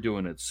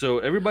overdoing it. So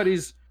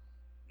everybody's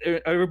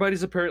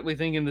apparently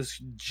thinking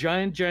this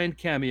giant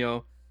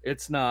cameo.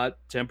 It's not.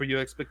 Temper your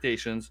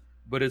expectations,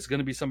 but it's going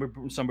to be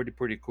somebody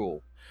pretty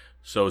cool.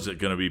 So is it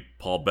going to be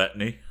Paul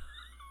Bettany?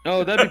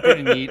 Oh, that'd be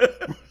pretty neat.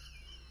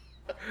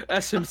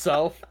 As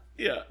himself.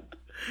 Yeah.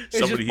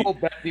 It's just Paul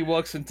Bettany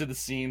walks into the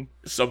scene.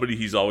 Somebody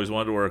he's always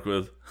wanted to work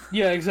with.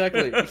 Yeah,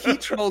 exactly. He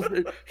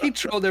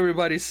trolled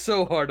everybody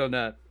so hard on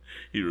that.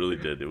 He really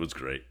did. It was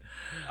great.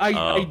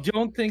 I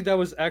don't think that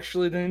was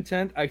actually the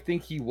intent. I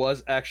think he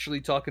was actually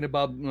talking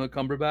about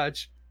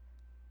Cumberbatch,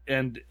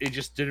 and it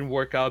just didn't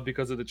work out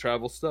because of the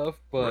travel stuff.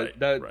 But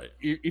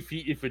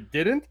if it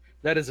didn't,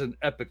 that is an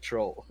epic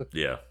troll.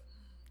 Yeah.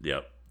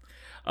 Yep.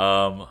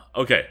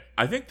 Okay.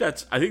 I think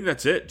that's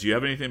it. Do you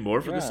have anything more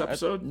for this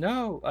episode?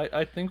 No,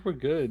 I think we're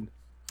good.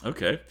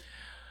 Okay.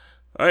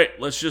 All right,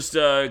 let's just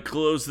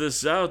close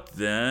this out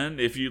then.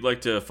 If you'd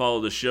like to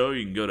follow the show,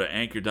 you can go to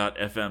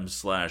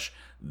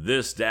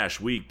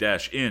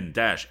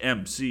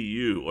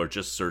anchor.fm/this-week-in-MCU or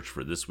just search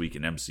for This Week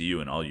in MCU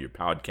in all your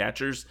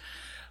podcatchers.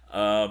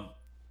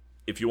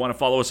 If you want to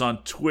follow us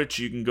on Twitch,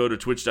 you can go to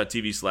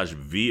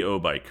twitch.tv/VO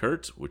by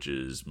Kurt, which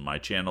is my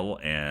channel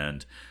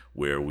and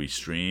where we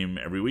stream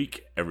every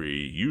week,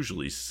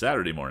 usually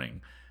Saturday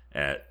morning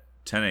at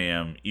 10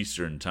 a.m.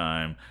 Eastern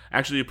Time.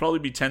 Actually, it'll probably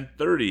be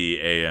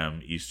 10:30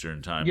 a.m.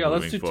 Eastern Time. Yeah,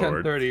 let's do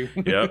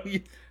 10:30. Yep,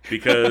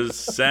 because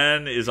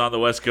Sen is on the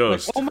West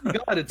Coast. Like, oh my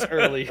God, it's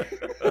early.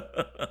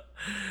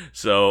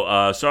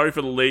 So, sorry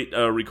for the late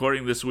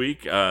recording this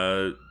week.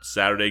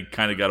 Saturday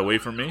kind of got away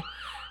from me.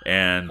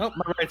 And my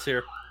ride's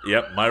here.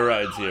 Yep, my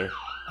ride's here.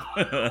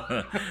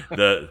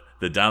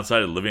 The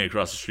downside of living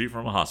across the street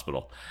from a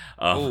hospital.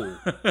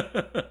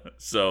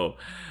 So,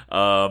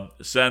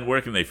 Sen,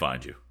 where can they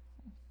find you?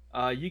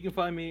 You can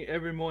find me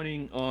every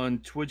morning on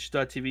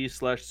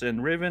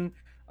twitch.tv/SenRaven,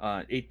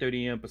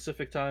 8:30 a.m.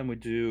 Pacific time. We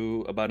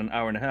do about an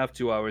hour and a half,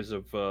 2 hours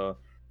of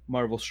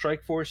Marvel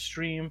Strike Force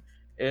stream.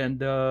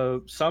 And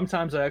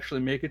sometimes I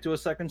actually make it to a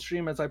second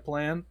stream as I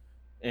plan.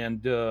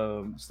 And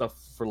stuff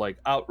for like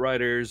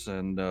Outriders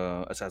and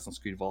Assassin's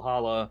Creed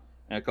Valhalla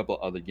and a couple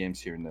of other games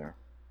here and there.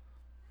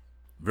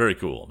 Very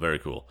cool, very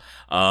cool.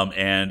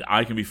 And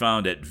I can be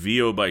found at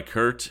VO by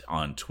Kurt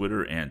on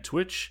Twitter and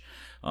Twitch.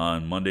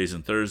 On Mondays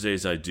and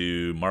Thursdays, I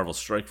do Marvel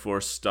Strike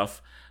Force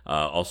stuff.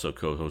 Also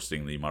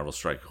co-hosting the Marvel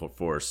Strike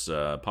Force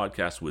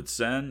podcast with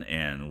Sen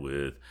and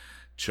with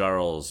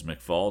Charles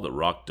McFall, the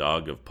rock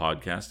dog of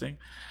podcasting.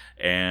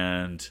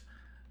 And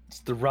it's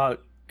the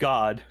rock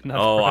god.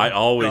 I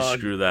always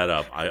screw that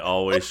up.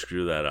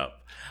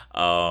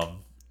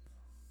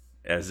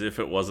 As if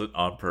it wasn't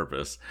on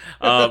purpose.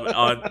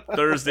 On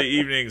Thursday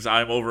evenings,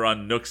 I'm over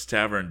on Nook's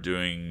Tavern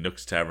doing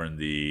Nook's Tavern,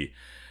 the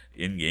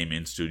in-game,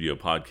 in-studio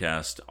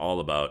podcast all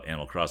about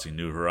Animal Crossing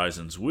New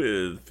Horizons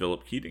with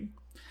Philip Keating.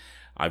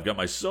 I've got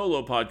my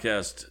solo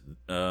podcast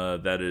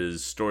that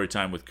is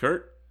Storytime with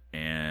Kurt,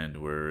 and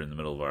we're in the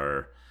middle of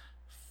our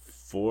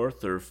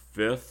 4th or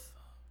 5th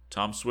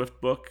Tom Swift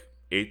book,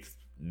 8th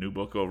new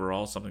book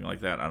overall, something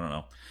like that. I don't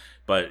know.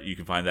 But you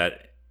can find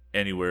that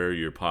anywhere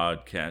your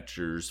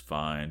podcatchers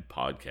find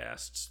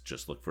podcasts.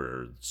 Just look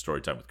for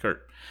Storytime with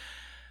Kurt.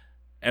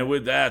 And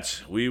with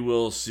that, we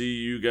will see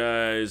you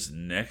guys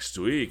next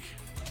week.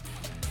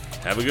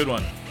 Have a good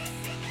one.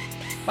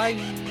 Bye.